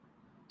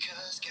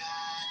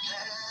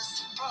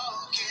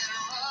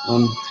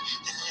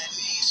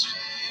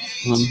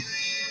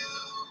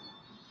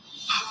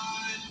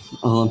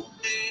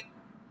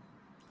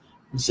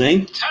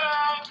 Sing?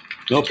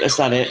 Nope, that's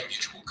not it.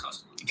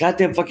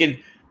 Goddamn fucking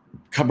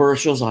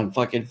commercials on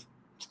fucking.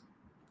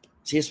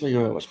 See, that's what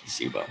you're watching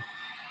placebo.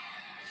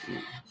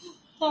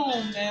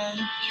 Oh, man.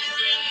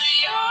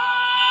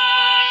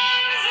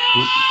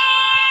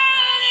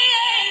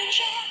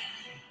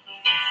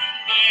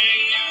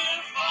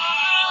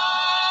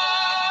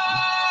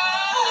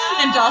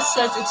 And Doss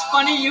says, it's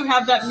funny you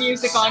have that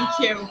music on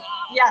cue.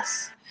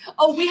 Yes.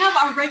 Oh, we have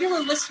our regular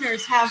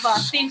listeners have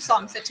theme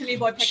songs that Timmy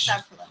Boy picks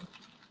out for them.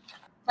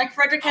 Like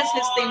Frederick has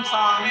his theme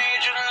song.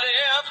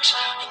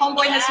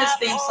 Homeboy has his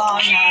theme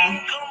song.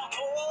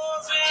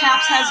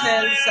 Caps has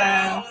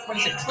his, what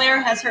is it?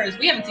 Claire has hers.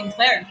 We haven't seen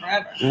Claire in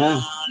forever. Yeah.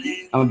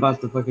 I'm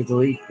about to fucking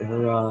delete her There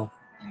you go.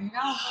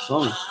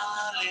 song.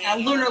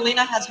 Lunar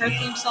Lena has her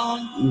theme song.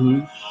 Mm-hmm.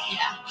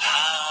 Yeah.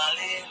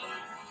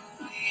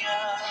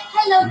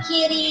 Hello,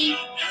 kitty.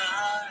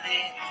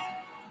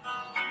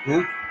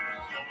 Yeah.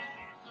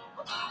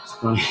 It's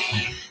funny.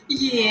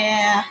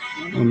 Yeah.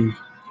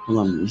 Hold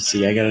on, let me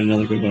see. I got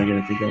another good one I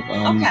gotta think of.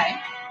 Okay.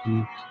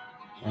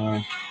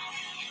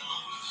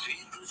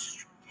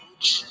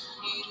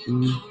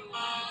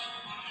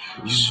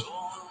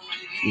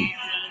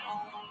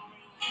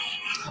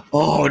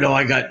 Oh no,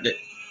 I got it.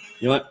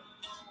 You know what?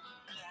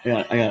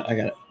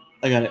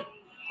 I got it.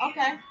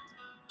 Okay.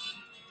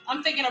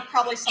 I'm thinking of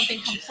probably something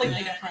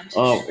completely different.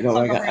 Oh no,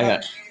 I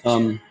got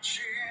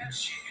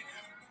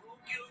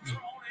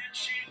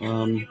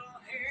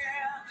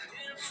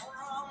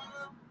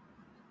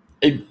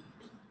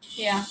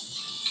Yeah.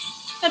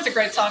 That's a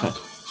great song.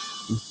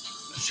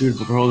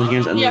 suitable for holding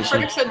hands. Yeah,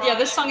 Frederick said, yeah,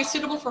 this song is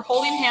suitable for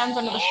holding hands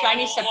under the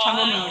shiny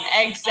September moon.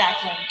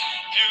 Exactly.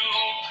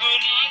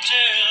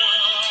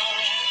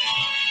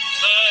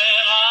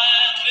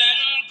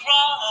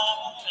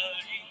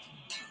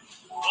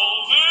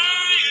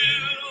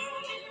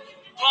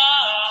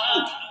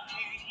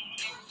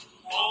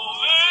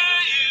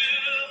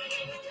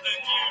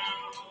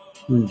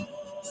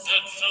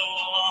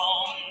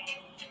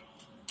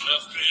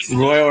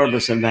 Roy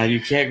Orbison, man. You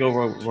can't go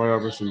Roy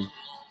Orbison.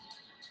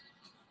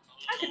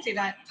 I could see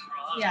that.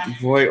 Yeah.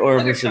 Roy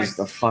Orbison choice. is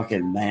the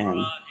fucking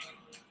man.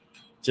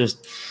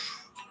 Just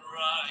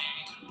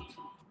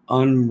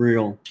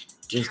unreal.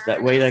 Just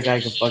that way that guy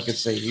can fucking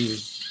sing.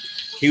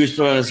 He was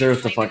put on this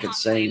earth to fucking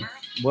sing.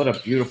 What a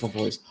beautiful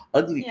voice.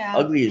 Ugly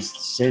as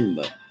sin,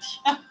 but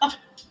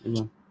you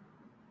know.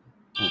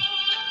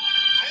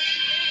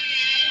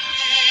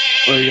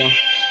 There you go.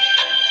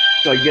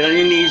 So get on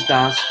your knees,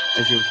 Das,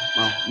 as you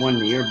one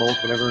knee or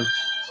both, whatever.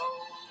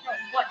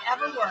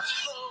 Whatever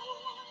works.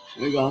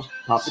 There you go.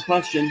 Pop the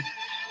question.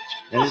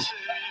 That is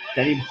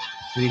Daddy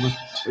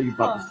or you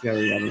pop the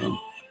cherry, I don't know.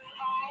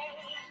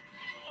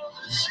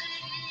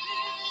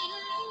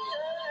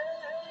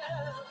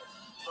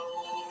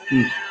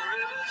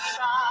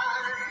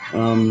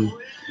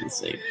 Let's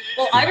see.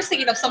 Well, I was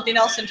thinking of something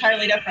else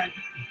entirely different.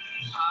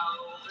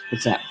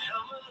 What's that?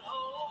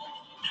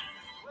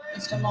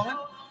 Just a moment.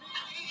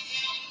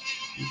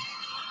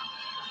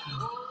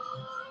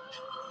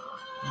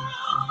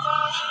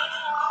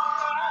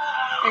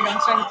 There you go.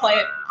 I'm starting to play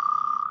it.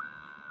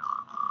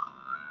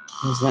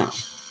 What's that?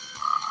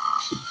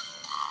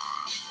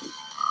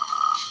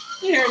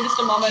 Here in just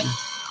a moment.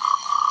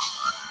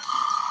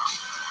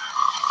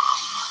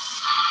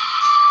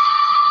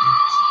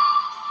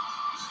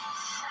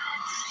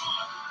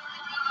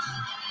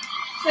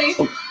 See?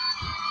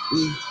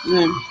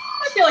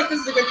 I feel like this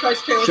is a good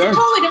choice too. It's a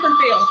totally different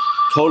feel.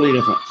 Totally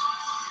different.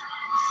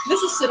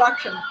 This is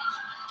seduction.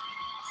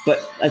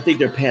 But I think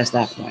they're past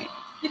that point.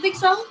 You think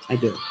so? I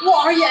do. Well,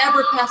 are you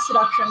ever past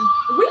seduction?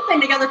 We've been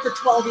together for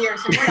 12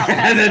 years and we're not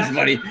past That's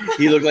seduction. funny.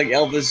 He looked like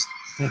Elvis.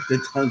 The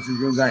Down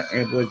syndrome guy.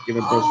 Ambulance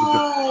giving birth.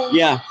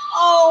 Yeah.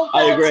 Oh,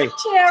 that's I agree.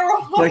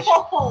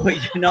 Terrible.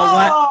 But you know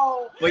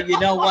what? But you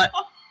know what?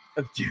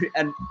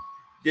 And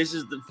this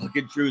is the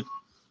fucking truth.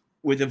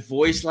 With a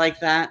voice like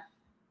that,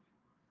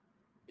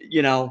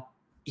 you know,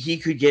 he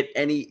could get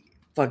any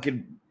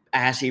fucking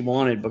ass he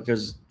wanted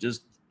because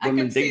just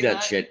women dig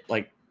that shit.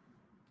 Like,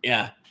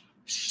 yeah,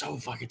 so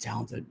fucking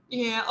talented.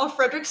 Yeah. Oh,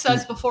 Frederick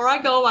says, before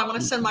I go, I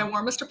want to send my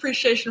warmest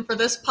appreciation for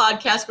this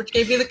podcast, which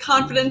gave me the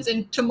confidence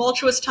in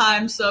tumultuous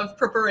times of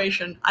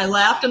preparation. I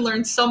laughed and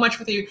learned so much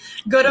with you.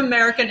 Good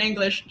American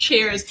English.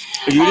 Cheers.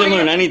 You didn't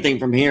learn anything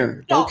from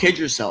here. Don't kid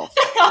yourself.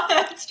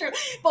 That's true.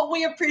 But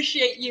we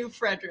appreciate you,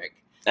 Frederick.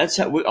 That's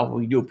how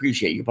we do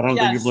appreciate you, but I don't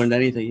think you've learned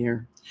anything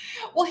here.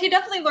 Well, he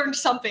definitely learned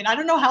something. I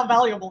don't know how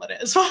valuable it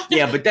is.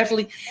 Yeah, but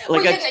definitely,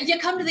 like you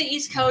come to the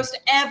East Coast,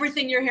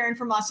 everything you're hearing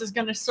from us is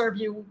going to serve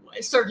you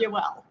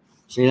well.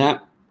 See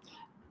that?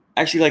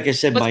 Actually, like I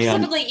said, but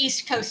specifically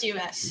East Coast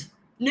U.S.,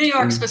 New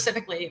York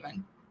specifically,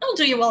 even it'll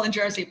do you well in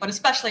Jersey, but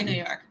especially New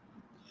York.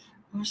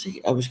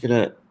 I was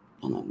gonna.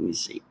 Hold on, let me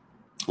see.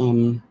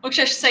 Actually, I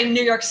should say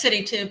New York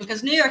City too,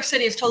 because New York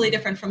City is totally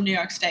different from New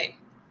York State.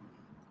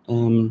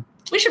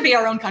 We should be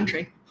our own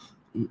country.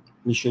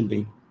 We should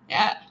be.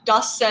 Yeah.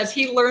 Dust says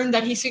he learned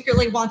that he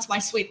secretly wants my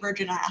sweet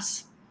virgin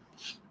ass.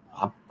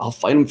 I'll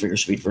fight him for your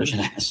sweet virgin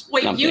ass.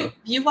 Wait,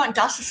 you want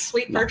Dust's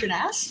sweet virgin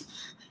ass?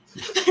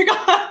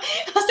 I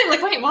was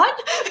like, wait,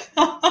 what?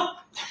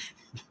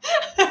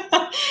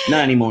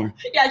 Not anymore.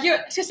 Yeah, I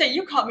was gonna say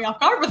you caught me off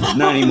guard with that.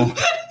 Not anymore.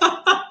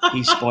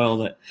 He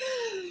spoiled it.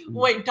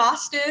 Wait,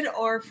 Doss did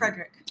or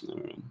Frederick? I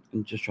don't know.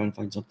 I'm just trying to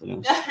find something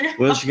else.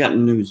 What else you got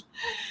in the news?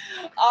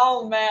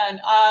 Oh man,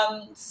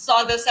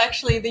 saw this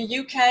actually. The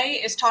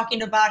UK is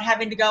talking about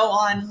having to go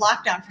on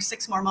lockdown for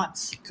 6 more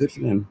months. Good for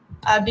them.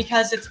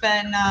 Because it's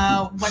been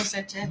what is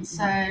it? It's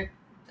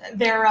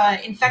their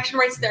infection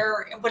rates.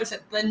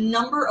 The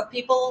number of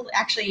people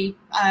actually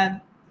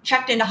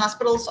checked into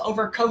hospitals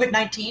over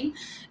COVID-19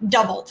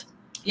 doubled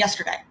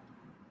yesterday,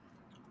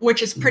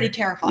 which is pretty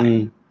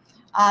terrifying.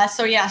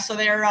 So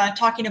they're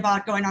talking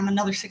about going on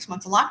another 6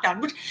 months of lockdown,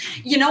 which,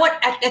 you know what,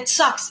 it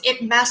sucks.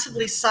 It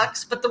massively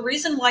sucks. But the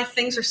reason why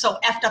things are so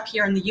effed up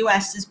here in the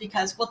U.S. is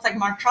because, well, it's like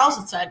Mark Charles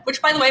had said,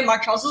 which, by the way,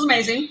 Mark Charles is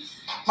amazing.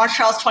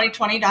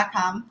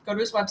 MarkCharles2020.com. Go to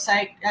his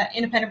website,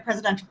 independent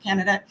presidential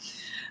candidate.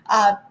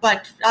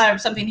 But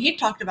something he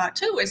talked about,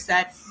 too, is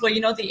that, well,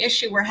 you know, the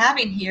issue we're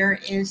having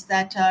here is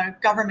that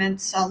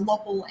governments,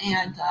 local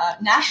and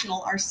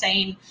national, are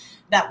saying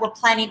that we're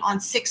planning on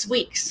 6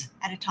 weeks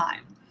at a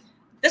time.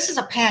 This is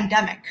a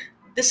pandemic.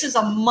 This is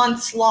a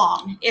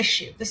months-long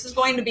issue. This is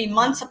going to be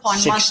months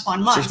upon months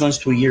upon months. 6 months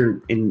to a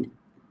year.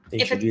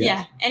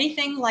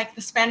 Anything like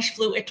the Spanish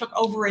flu, it took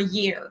over a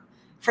year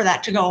for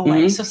that to go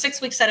away. So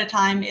 6 weeks at a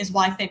time is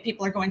why I think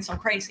people are going so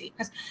crazy.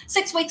 Because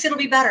 6 weeks, it'll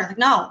be better. Like,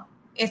 no,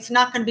 it's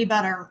not going to be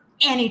better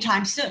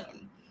anytime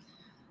soon.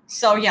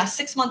 So,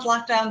 6 month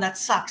lockdown, that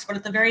sucks. But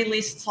at the very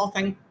least, this whole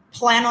thing,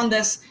 plan on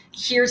this.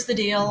 Here's the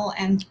deal.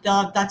 And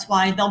that's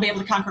why they'll be able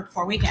to conquer it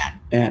before we can.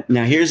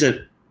 Now, here's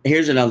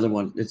another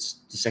one. It's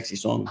the sexy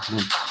song.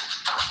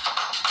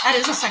 That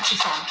is a sexy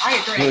song. I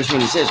agree. You know which one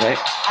this is, right?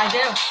 I do.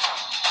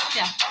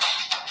 Yeah.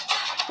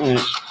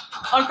 Right.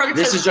 On Frederick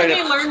This says, is right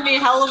Jimmy learned me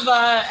hell of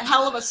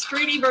a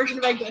streety version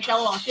of English.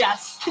 LOL.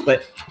 Yes.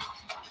 But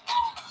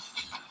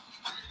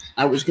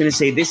I was going to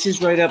say, this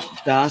is right up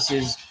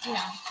Doss's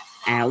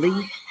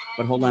alley.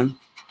 But hold on.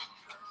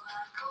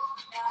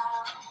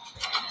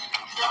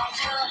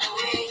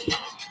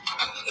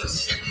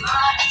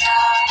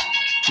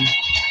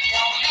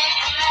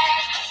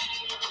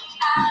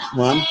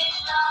 One.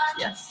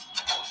 Yes.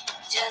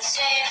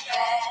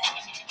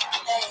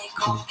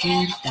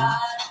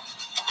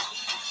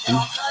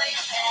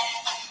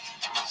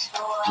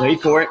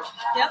 Wait for it.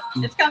 Yep,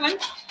 it's coming.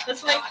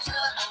 This way.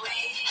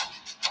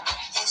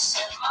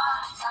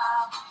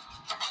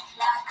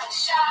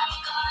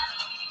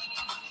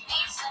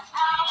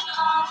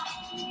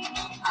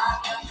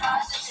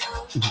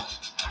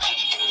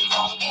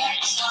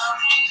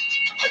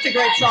 That's a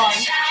great song.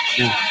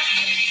 Yeah.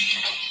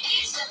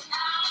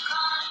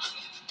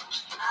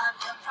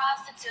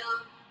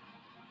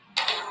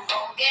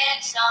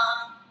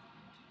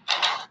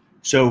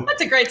 So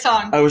That's a great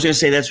song. I was gonna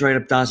say that's right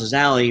up Das's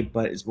alley,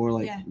 but it's more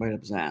like Yeah. right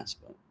up his ass.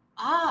 But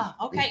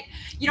Okay.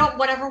 You know,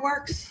 whatever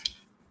works.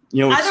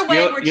 you know, Either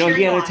way, we're you know he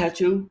cheering had a on.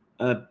 tattoo,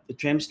 a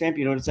tram stamp.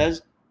 You know what it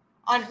says?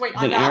 On With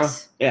an arrow?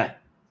 Das. Yeah,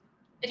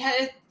 He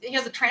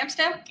has a tramp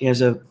stamp? he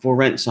has a for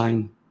rent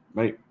sign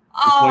right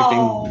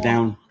Oh. pointing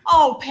down.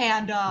 Oh,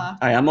 Panda.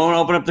 All right, I'm gonna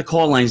open up the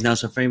call lines now.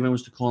 So if anyone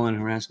wants to call in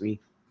and harass me,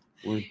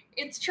 or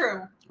It's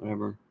true.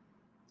 whatever,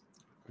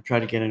 or try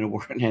to get into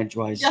work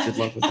edgewise, Yeah. good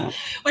luck with that.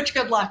 Which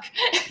good luck.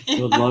 Good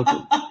luck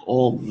with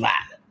all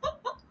that.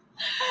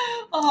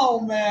 Oh,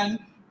 man.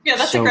 Yeah,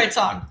 that's So- a great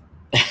song.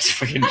 That's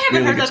fucking. I haven't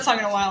really heard good. that song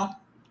in a while.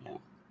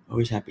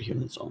 Always happy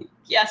hearing that song.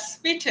 Yes,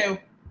 me too.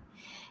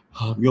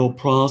 I'm your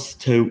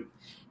prostitute.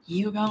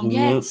 You gon'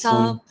 Yeah, get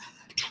some.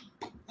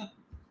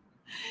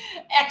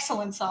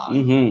 Excellent song.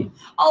 Mm-hmm.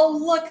 Oh,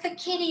 look, the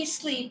kitty's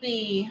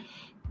sleepy.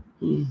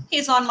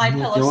 He's on my I'm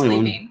not pillow the only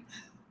one. sleeping.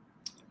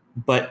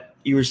 But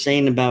you were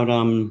saying about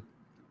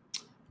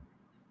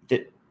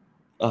that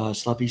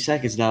sloppy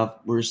seconds. Now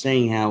we're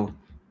saying how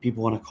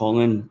people want to call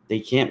in, they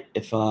can't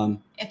if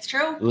It's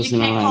true. You Listen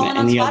can't on call in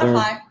on any other-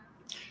 Spotify.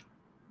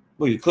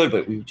 well you could,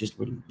 but we just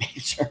wouldn't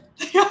answer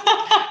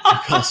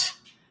because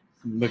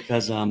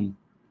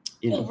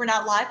you know Well, we're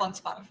not live on I'm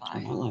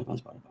Spotify. not live on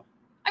Spotify.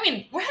 I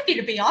mean, we're happy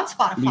to be on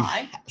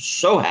Spotify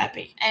So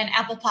happy. and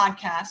Apple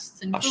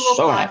Podcasts and I'm Google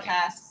so happy.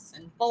 Podcasts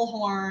and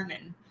Bullhorn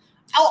and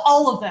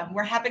all of them.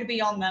 We're happy to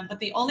be on them, but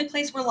the only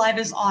place we're live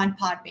is on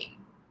Podbean.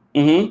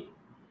 Mm-hmm.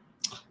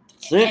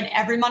 That's And it.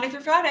 every Monday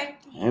through Friday.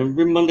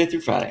 Every Monday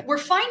through Friday. We're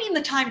finding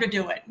the time to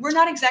do it. We're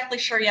not exactly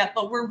sure yet,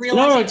 but we're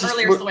realizing just-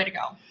 earlier is the way to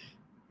go.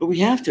 But we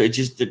have to. It's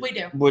just that We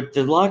do. with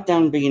the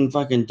lockdown being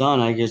fucking done,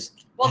 I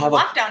just Well, have the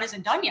a lockdown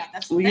isn't done yet.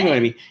 That's the well, you thing. know what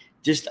I mean.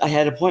 Just I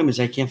had appointments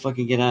I can't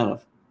fucking get out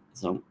of.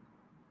 So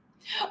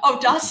Oh,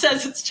 Das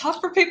says it's tough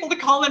for people to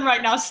call in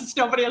right now since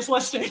nobody is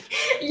listening.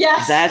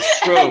 Yes. That's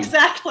true.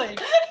 Exactly.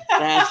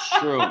 that's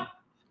true.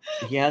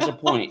 He has a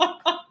point.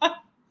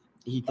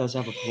 He does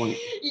have a point.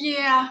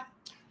 Yeah.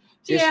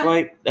 That's Yeah.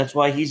 right. That's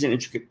why he's an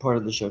intricate part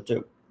of the show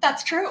too,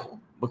 That's true.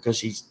 because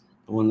he's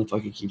the one that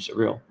fucking keeps it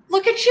real.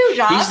 Look at you,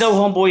 Das. He's no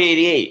homeboy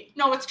 88.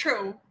 No, it's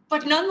true.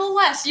 But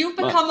nonetheless, you've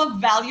become a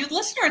valued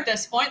listener at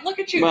this point. Look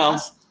at you, Well,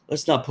 Das.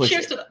 Let's not push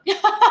Cheers it. to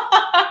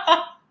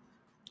that.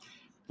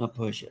 Not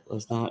push it.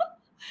 Let's not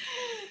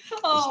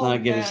Oh,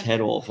 get his man.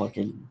 head all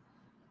fucking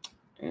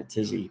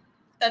tizzy.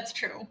 That's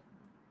true.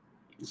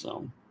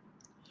 So,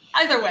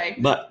 Either way,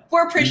 but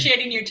we're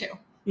appreciating you too.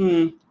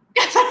 like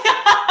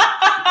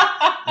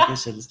I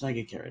said, let's not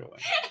get carried away.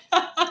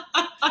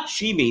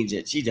 She means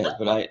it. She does,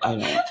 but I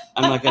don't.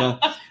 I'm not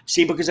gonna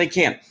see because I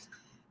can't.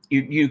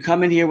 You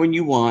come in here when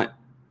you want.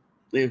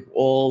 They're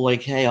all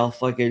like, hey, I'll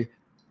fucking.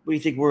 What do you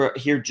think we're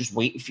here just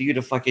waiting for you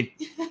to fucking,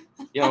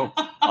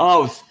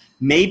 oh,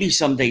 maybe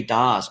someday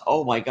Das.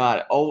 Oh my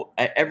God. Oh,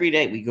 every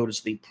day we go to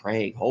sleep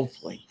praying.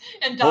 Hopefully.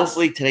 And Das,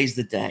 Hopefully today's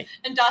the day.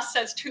 and Das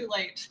says too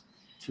late.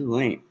 Too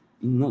late.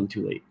 Nothing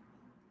too late.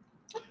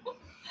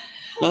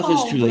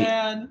 Nothing's too late.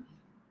 Man.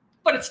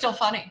 But it's still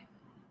funny.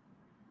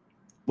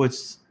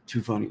 What's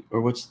too funny?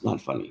 Or what's not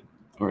funny?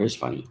 Or is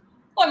funny?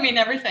 Well, I mean,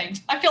 everything.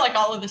 I feel like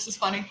all of this is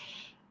funny.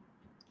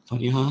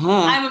 Funny,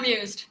 haha. I'm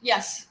amused.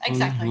 Yes,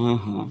 exactly.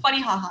 Uh-huh.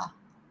 Funny, haha.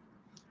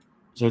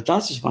 So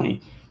that's is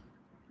funny.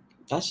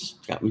 That's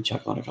just got me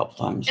chuckling a couple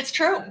times. It's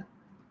true.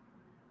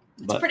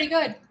 It's But, pretty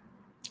good.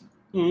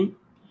 mhm.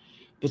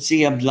 But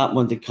see, I'm not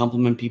one to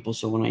compliment people.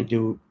 So when I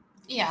do,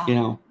 Yeah.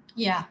 I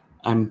Yeah.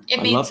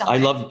 It means I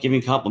something. love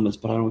giving compliments,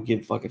 but I don't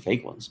give fucking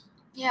fake ones.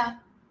 Yeah.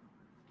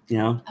 You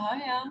know, Oh,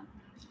 yeah.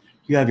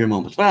 you have your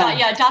moments. Well,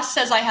 Yeah, Das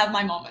says I have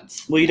my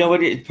moments. Well, you know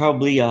what? It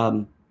probably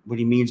what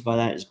he means by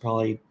that is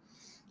probably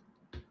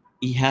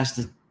he has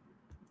to,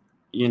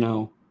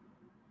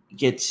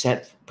 get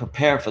set,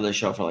 prepare for the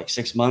show for like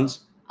 6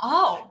 months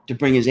Oh, to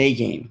bring his A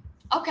game.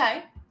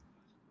 okay.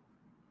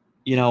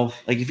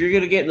 Like if you're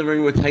gonna get in the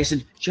ring with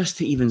Tyson just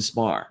to even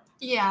spar,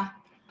 Yeah.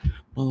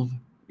 well,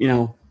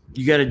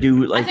 you got to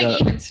do I like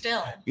think even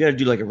still.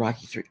 a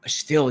Rocky 3.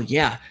 Still,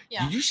 yeah.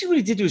 Yeah. Did you see what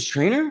he did to his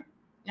trainer?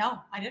 No,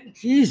 I didn't.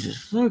 Jesus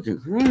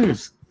fucking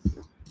Christ.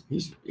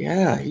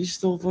 He's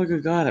still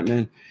fucking got it,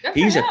 man. Good for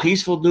He's a him.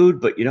 peaceful dude,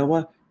 but you know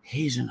what?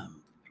 He's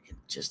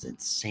just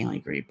insanely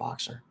great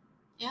boxer.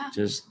 Yeah.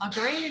 Just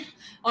Agreed.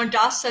 Oh, and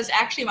Das says,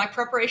 actually, my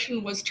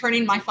preparation was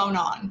turning my phone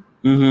on.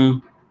 mm-hmm.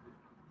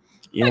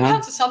 That Yeah.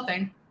 counts as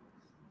something.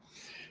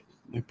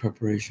 My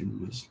preparation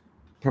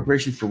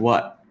for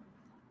what?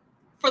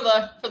 for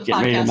the Getting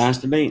ready to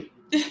podcast. masturbate.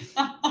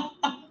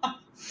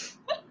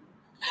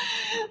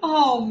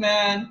 Oh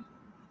man.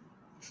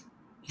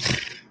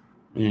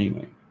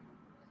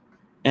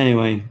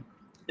 Anyway,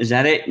 is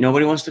that it?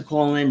 Nobody wants to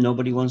call in.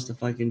 Nobody wants to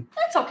fucking.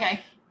 That's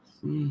okay.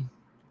 I mean,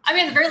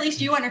 at the very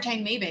least, you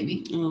entertain me,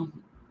 baby. No,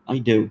 I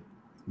do.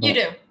 You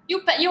do.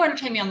 You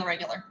entertain me on the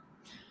regular.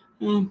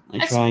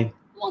 I try.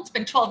 Well, it's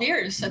been 12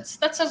 years.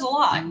 That says a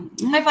lot.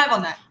 High five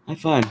on that. High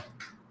five.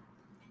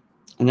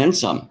 And then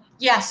some.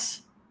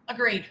 Yes.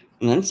 Agreed.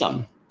 And then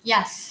some.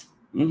 Yes.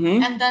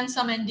 Mm-hmm. And then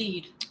some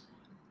indeed.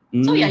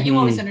 So yeah, you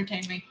always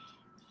entertain me.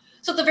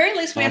 So at the very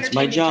least, we That's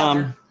entertain my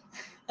job.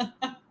 each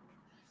other.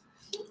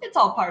 It's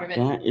all part of it.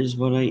 That is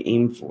what I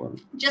aim for.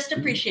 Just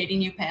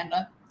appreciating you,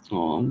 Panda.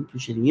 Oh, I'm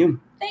appreciating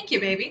you. Thank you,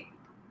 baby.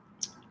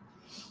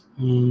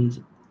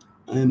 And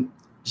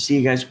see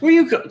you guys. Where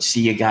you go?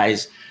 See you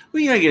guys.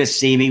 Where you gonna get to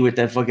see me with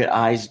that fucking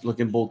eyes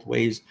looking both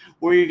ways?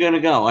 Where are you gonna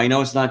go? I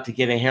know it's not to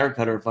get a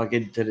haircut or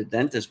fucking to the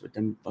dentist with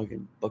them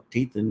fucking buck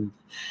teeth and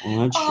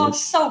all that shit. Oh,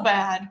 so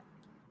bad.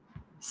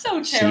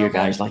 So terrible. See you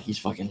guys like he's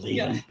fucking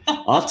leaving.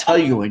 Yeah. I'll tell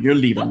you when you're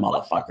leaving,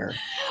 motherfucker.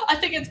 I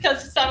think it's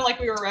because it sounded like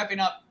we were wrapping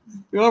up.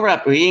 We'll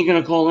wrap. He ain't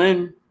gonna call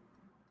in.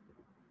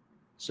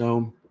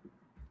 So.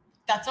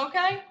 That's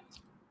okay.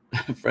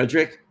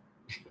 Frederick.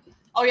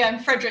 Oh yeah,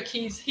 and Frederick,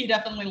 he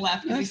definitely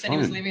left because he said he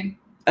was leaving.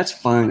 That's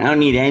fine. I don't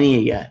need any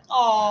of you.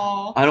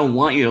 Oh. I don't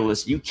want you to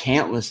listen. You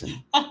can't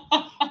listen.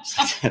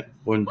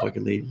 One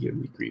fucking lady gave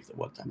me grief at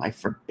one time. I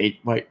forbid.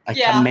 I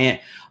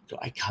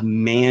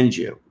command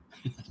you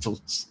not to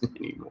listen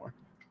anymore.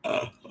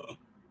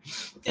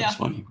 That's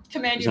funny.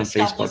 Command you to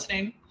stop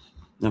listening.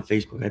 On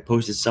Facebook, I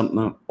posted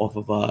something off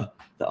of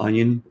The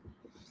Onion.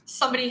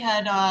 Somebody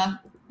had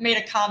made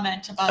a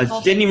comment about.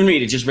 I didn't even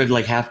read it. Just read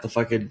like half the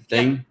fucking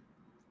thing. Yep.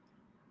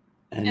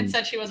 And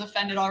said she was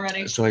offended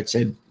already. So I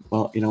said,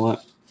 well, you know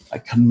what? I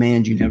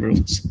command you never to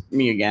listen to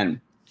me again.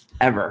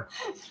 Ever.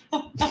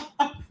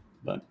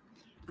 But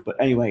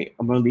anyway,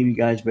 I'm going to leave you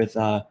guys with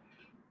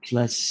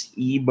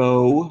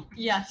Placebo.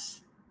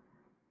 Yes.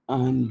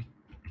 On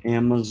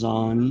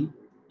Amazon.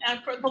 And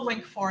I put the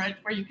link for it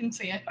where you can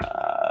see it.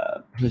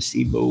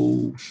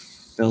 Placebo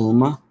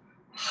film.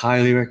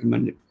 Highly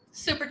recommend it.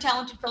 Super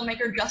talented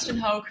filmmaker Justin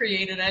Ho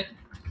created it.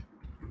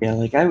 Yeah,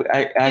 like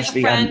I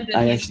actually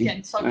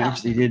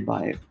did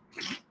buy it.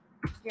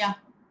 Yeah.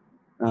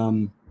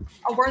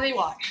 A worthy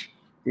watch.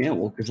 Yeah,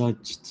 well, because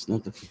it's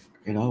not the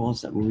I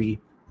watched that movie.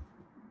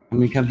 How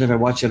many times have I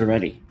watched it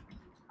already?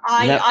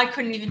 I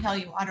couldn't even tell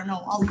you. I don't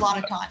know. A lot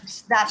of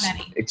times. That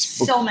many. It's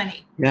so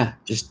many. Yeah,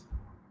 just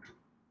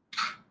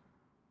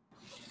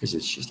because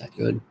it's just that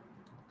good.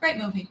 Great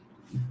movie.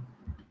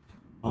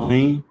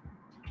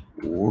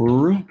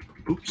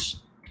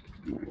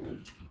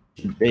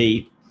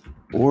 Debate.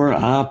 Or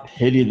I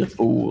pity the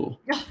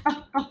fool.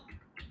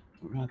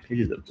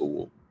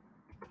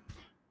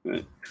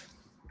 Right.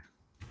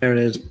 There it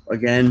is.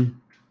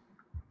 Again,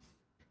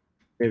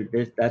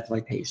 that's my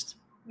taste.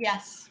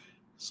 Yes.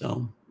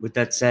 So, with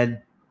that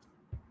said,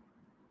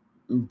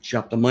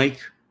 drop the mic.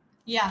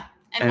 Yeah.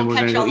 And we're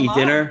going to go eat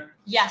dinner.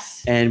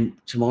 Yes. And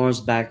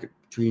tomorrow's back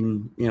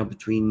between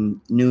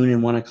noon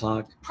and 1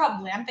 o'clock.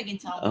 Probably. I'm thinking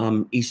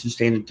so. Eastern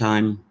Standard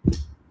Time.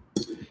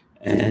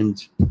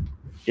 And,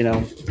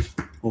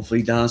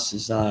 hopefully Das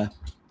is, I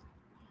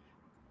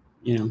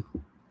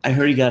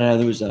heard he got out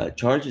of those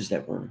charges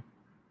that were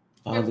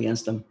filed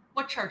against him.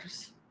 What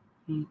charges?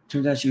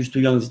 Turns out she was too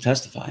young to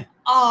testify.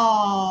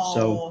 Oh.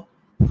 So,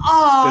 good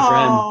for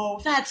him.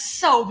 That's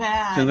so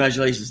bad.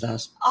 Congratulations,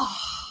 Das. Oh.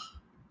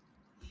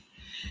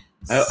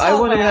 I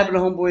wonder what happened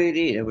to Homeboy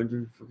 88. I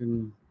would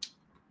freaking.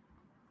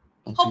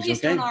 Hope he's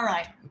doing all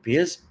right. Hope he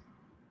is.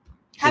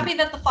 Happy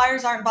that the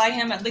fires aren't by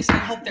him. At least I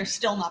hope they're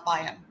still not by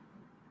him.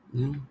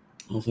 No,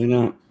 hopefully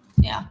not.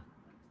 Yeah.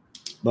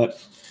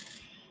 But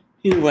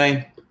either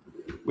way,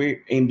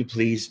 we aim to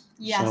please.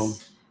 Yes. So.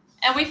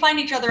 And we find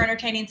each other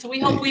entertaining, so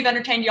we hope we've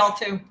entertained y'all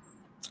too.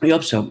 I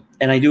hope so.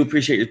 And I do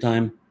appreciate your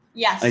time.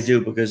 Yes. I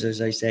do, because as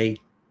I say,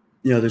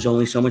 there's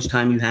only so much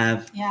time you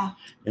have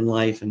in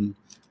life. And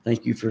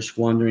thank you for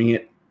squandering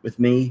it with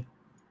me,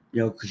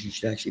 because you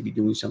should actually be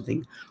doing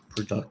something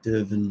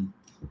productive and,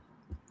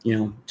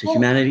 to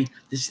humanity.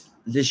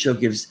 This show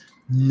gives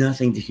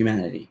nothing to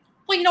humanity.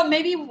 Well,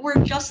 maybe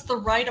we're just the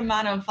right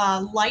amount of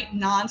light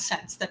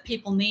nonsense that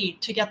people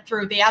need to get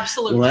through the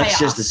absolute chaos. That's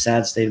just a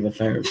sad state of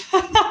affairs.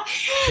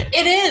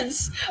 It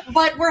is.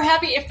 But we're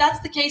happy. If that's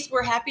the case,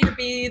 we're happy to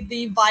be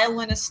the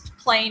violinist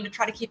playing to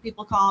try to keep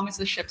people calm as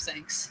the ship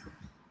sinks.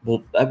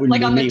 Well, that wouldn't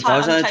be me. If I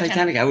was on the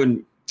Titanic, I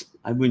wouldn't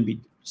be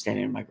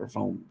standing in a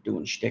microphone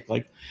doing shtick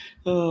like,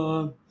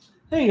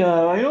 hey,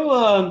 I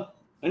know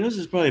this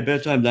is probably a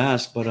bad time to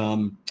ask, but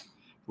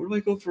where do I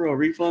go for a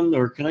refund,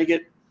 or can I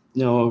get,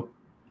 do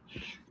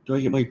I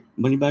get my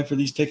money back for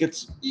these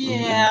tickets?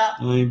 Yeah.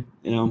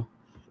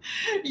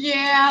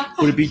 Yeah.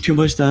 Would it be too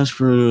much to ask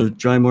for a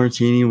dry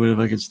martini with a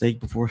fucking steak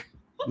before?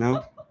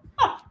 No?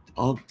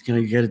 Can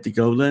I get it to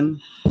go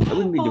then? I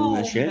wouldn't be doing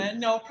that shit. Man.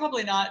 No,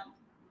 probably not.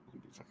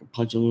 Fucking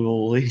punching little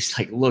old ladies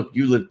like, look,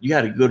 you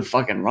had a good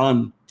fucking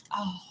run.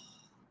 Oh.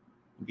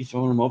 be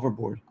throwing them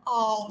overboard.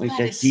 Oh, Like that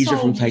that is geezer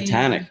so from mean.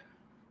 Titanic.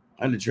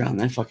 I'd have drowned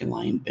that fucking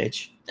lying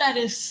bitch. That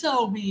is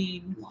so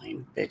mean.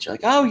 Lying bitch.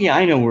 Like, oh yeah,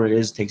 I know where it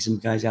is. Take some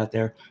guys out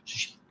there.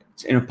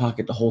 It's in her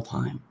pocket the whole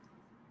time.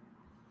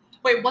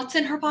 Wait, what's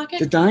in her pocket?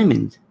 The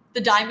diamond.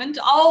 The diamond?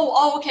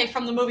 Oh, okay,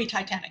 from the movie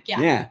Titanic. Yeah.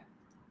 Yeah.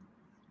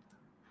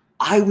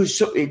 I was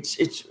so it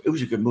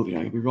was a good movie.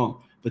 Don't get me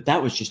wrong, but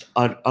that was just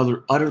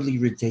utterly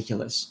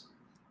ridiculous.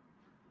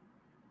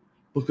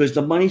 Because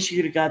the money she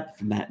could have got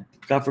from that,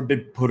 God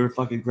forbid, put her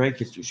fucking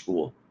grandkids through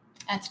school.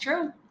 That's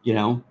true. You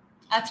know.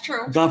 That's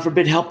true. God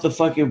forbid, help the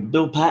fucking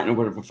Bill Patton or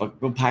whatever,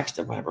 Bill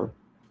Paxton, whatever.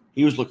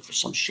 He was looking for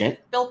some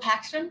shit. Bill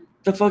Paxton?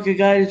 The fucking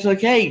guy that's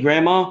like, hey,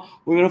 Grandma,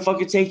 we're gonna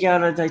fucking take you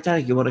out on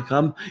Titanic. You wanna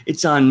come?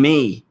 It's on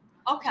me.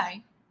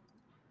 Okay.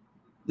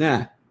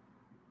 Yeah.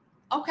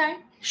 Okay.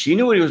 She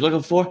knew what he was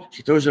looking for.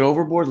 She throws it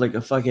overboard like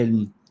a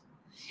fucking.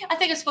 I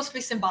think it's supposed to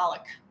be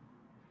symbolic.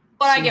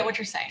 But I get what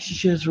you're saying. She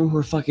should have thrown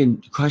her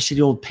fucking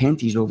crusty old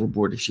panties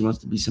overboard if she wants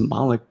to be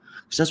symbolic.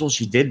 Because that's what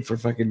she did for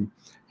fucking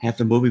half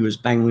the movie was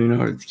bang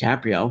Leonardo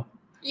DiCaprio.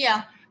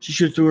 Yeah. She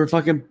should have threw her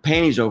fucking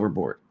panties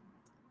overboard.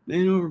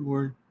 Then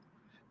overboard.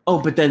 Oh,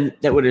 but then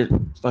that would have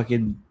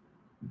fucking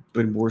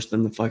been worse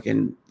than the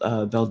fucking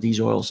Valdez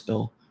oil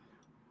spill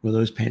where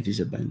those panties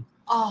have been.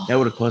 Oh. That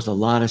would have caused a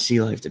lot of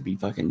sea life to be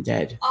fucking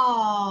dead.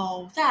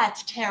 Oh,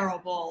 that's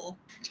terrible.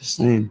 Just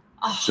saying.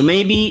 Oh. So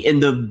maybe in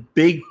the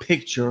big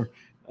picture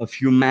of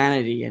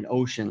humanity and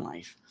ocean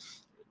life,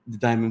 the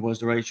diamond was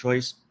the right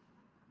choice.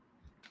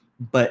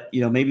 But, you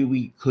know, maybe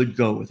we could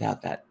go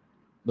without that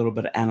little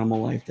bit of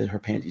animal life that her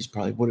panties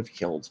probably would have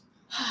killed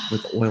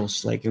with oil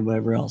slick and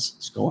whatever else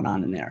is going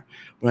on in there.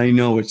 But I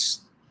know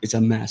it's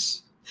a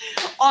mess.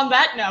 On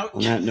that note.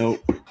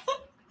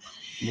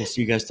 We'll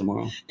see you guys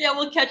tomorrow. Yeah,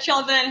 we'll catch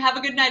y'all then. Have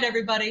a good night,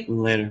 everybody.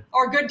 Later.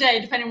 Or good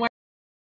day, depending on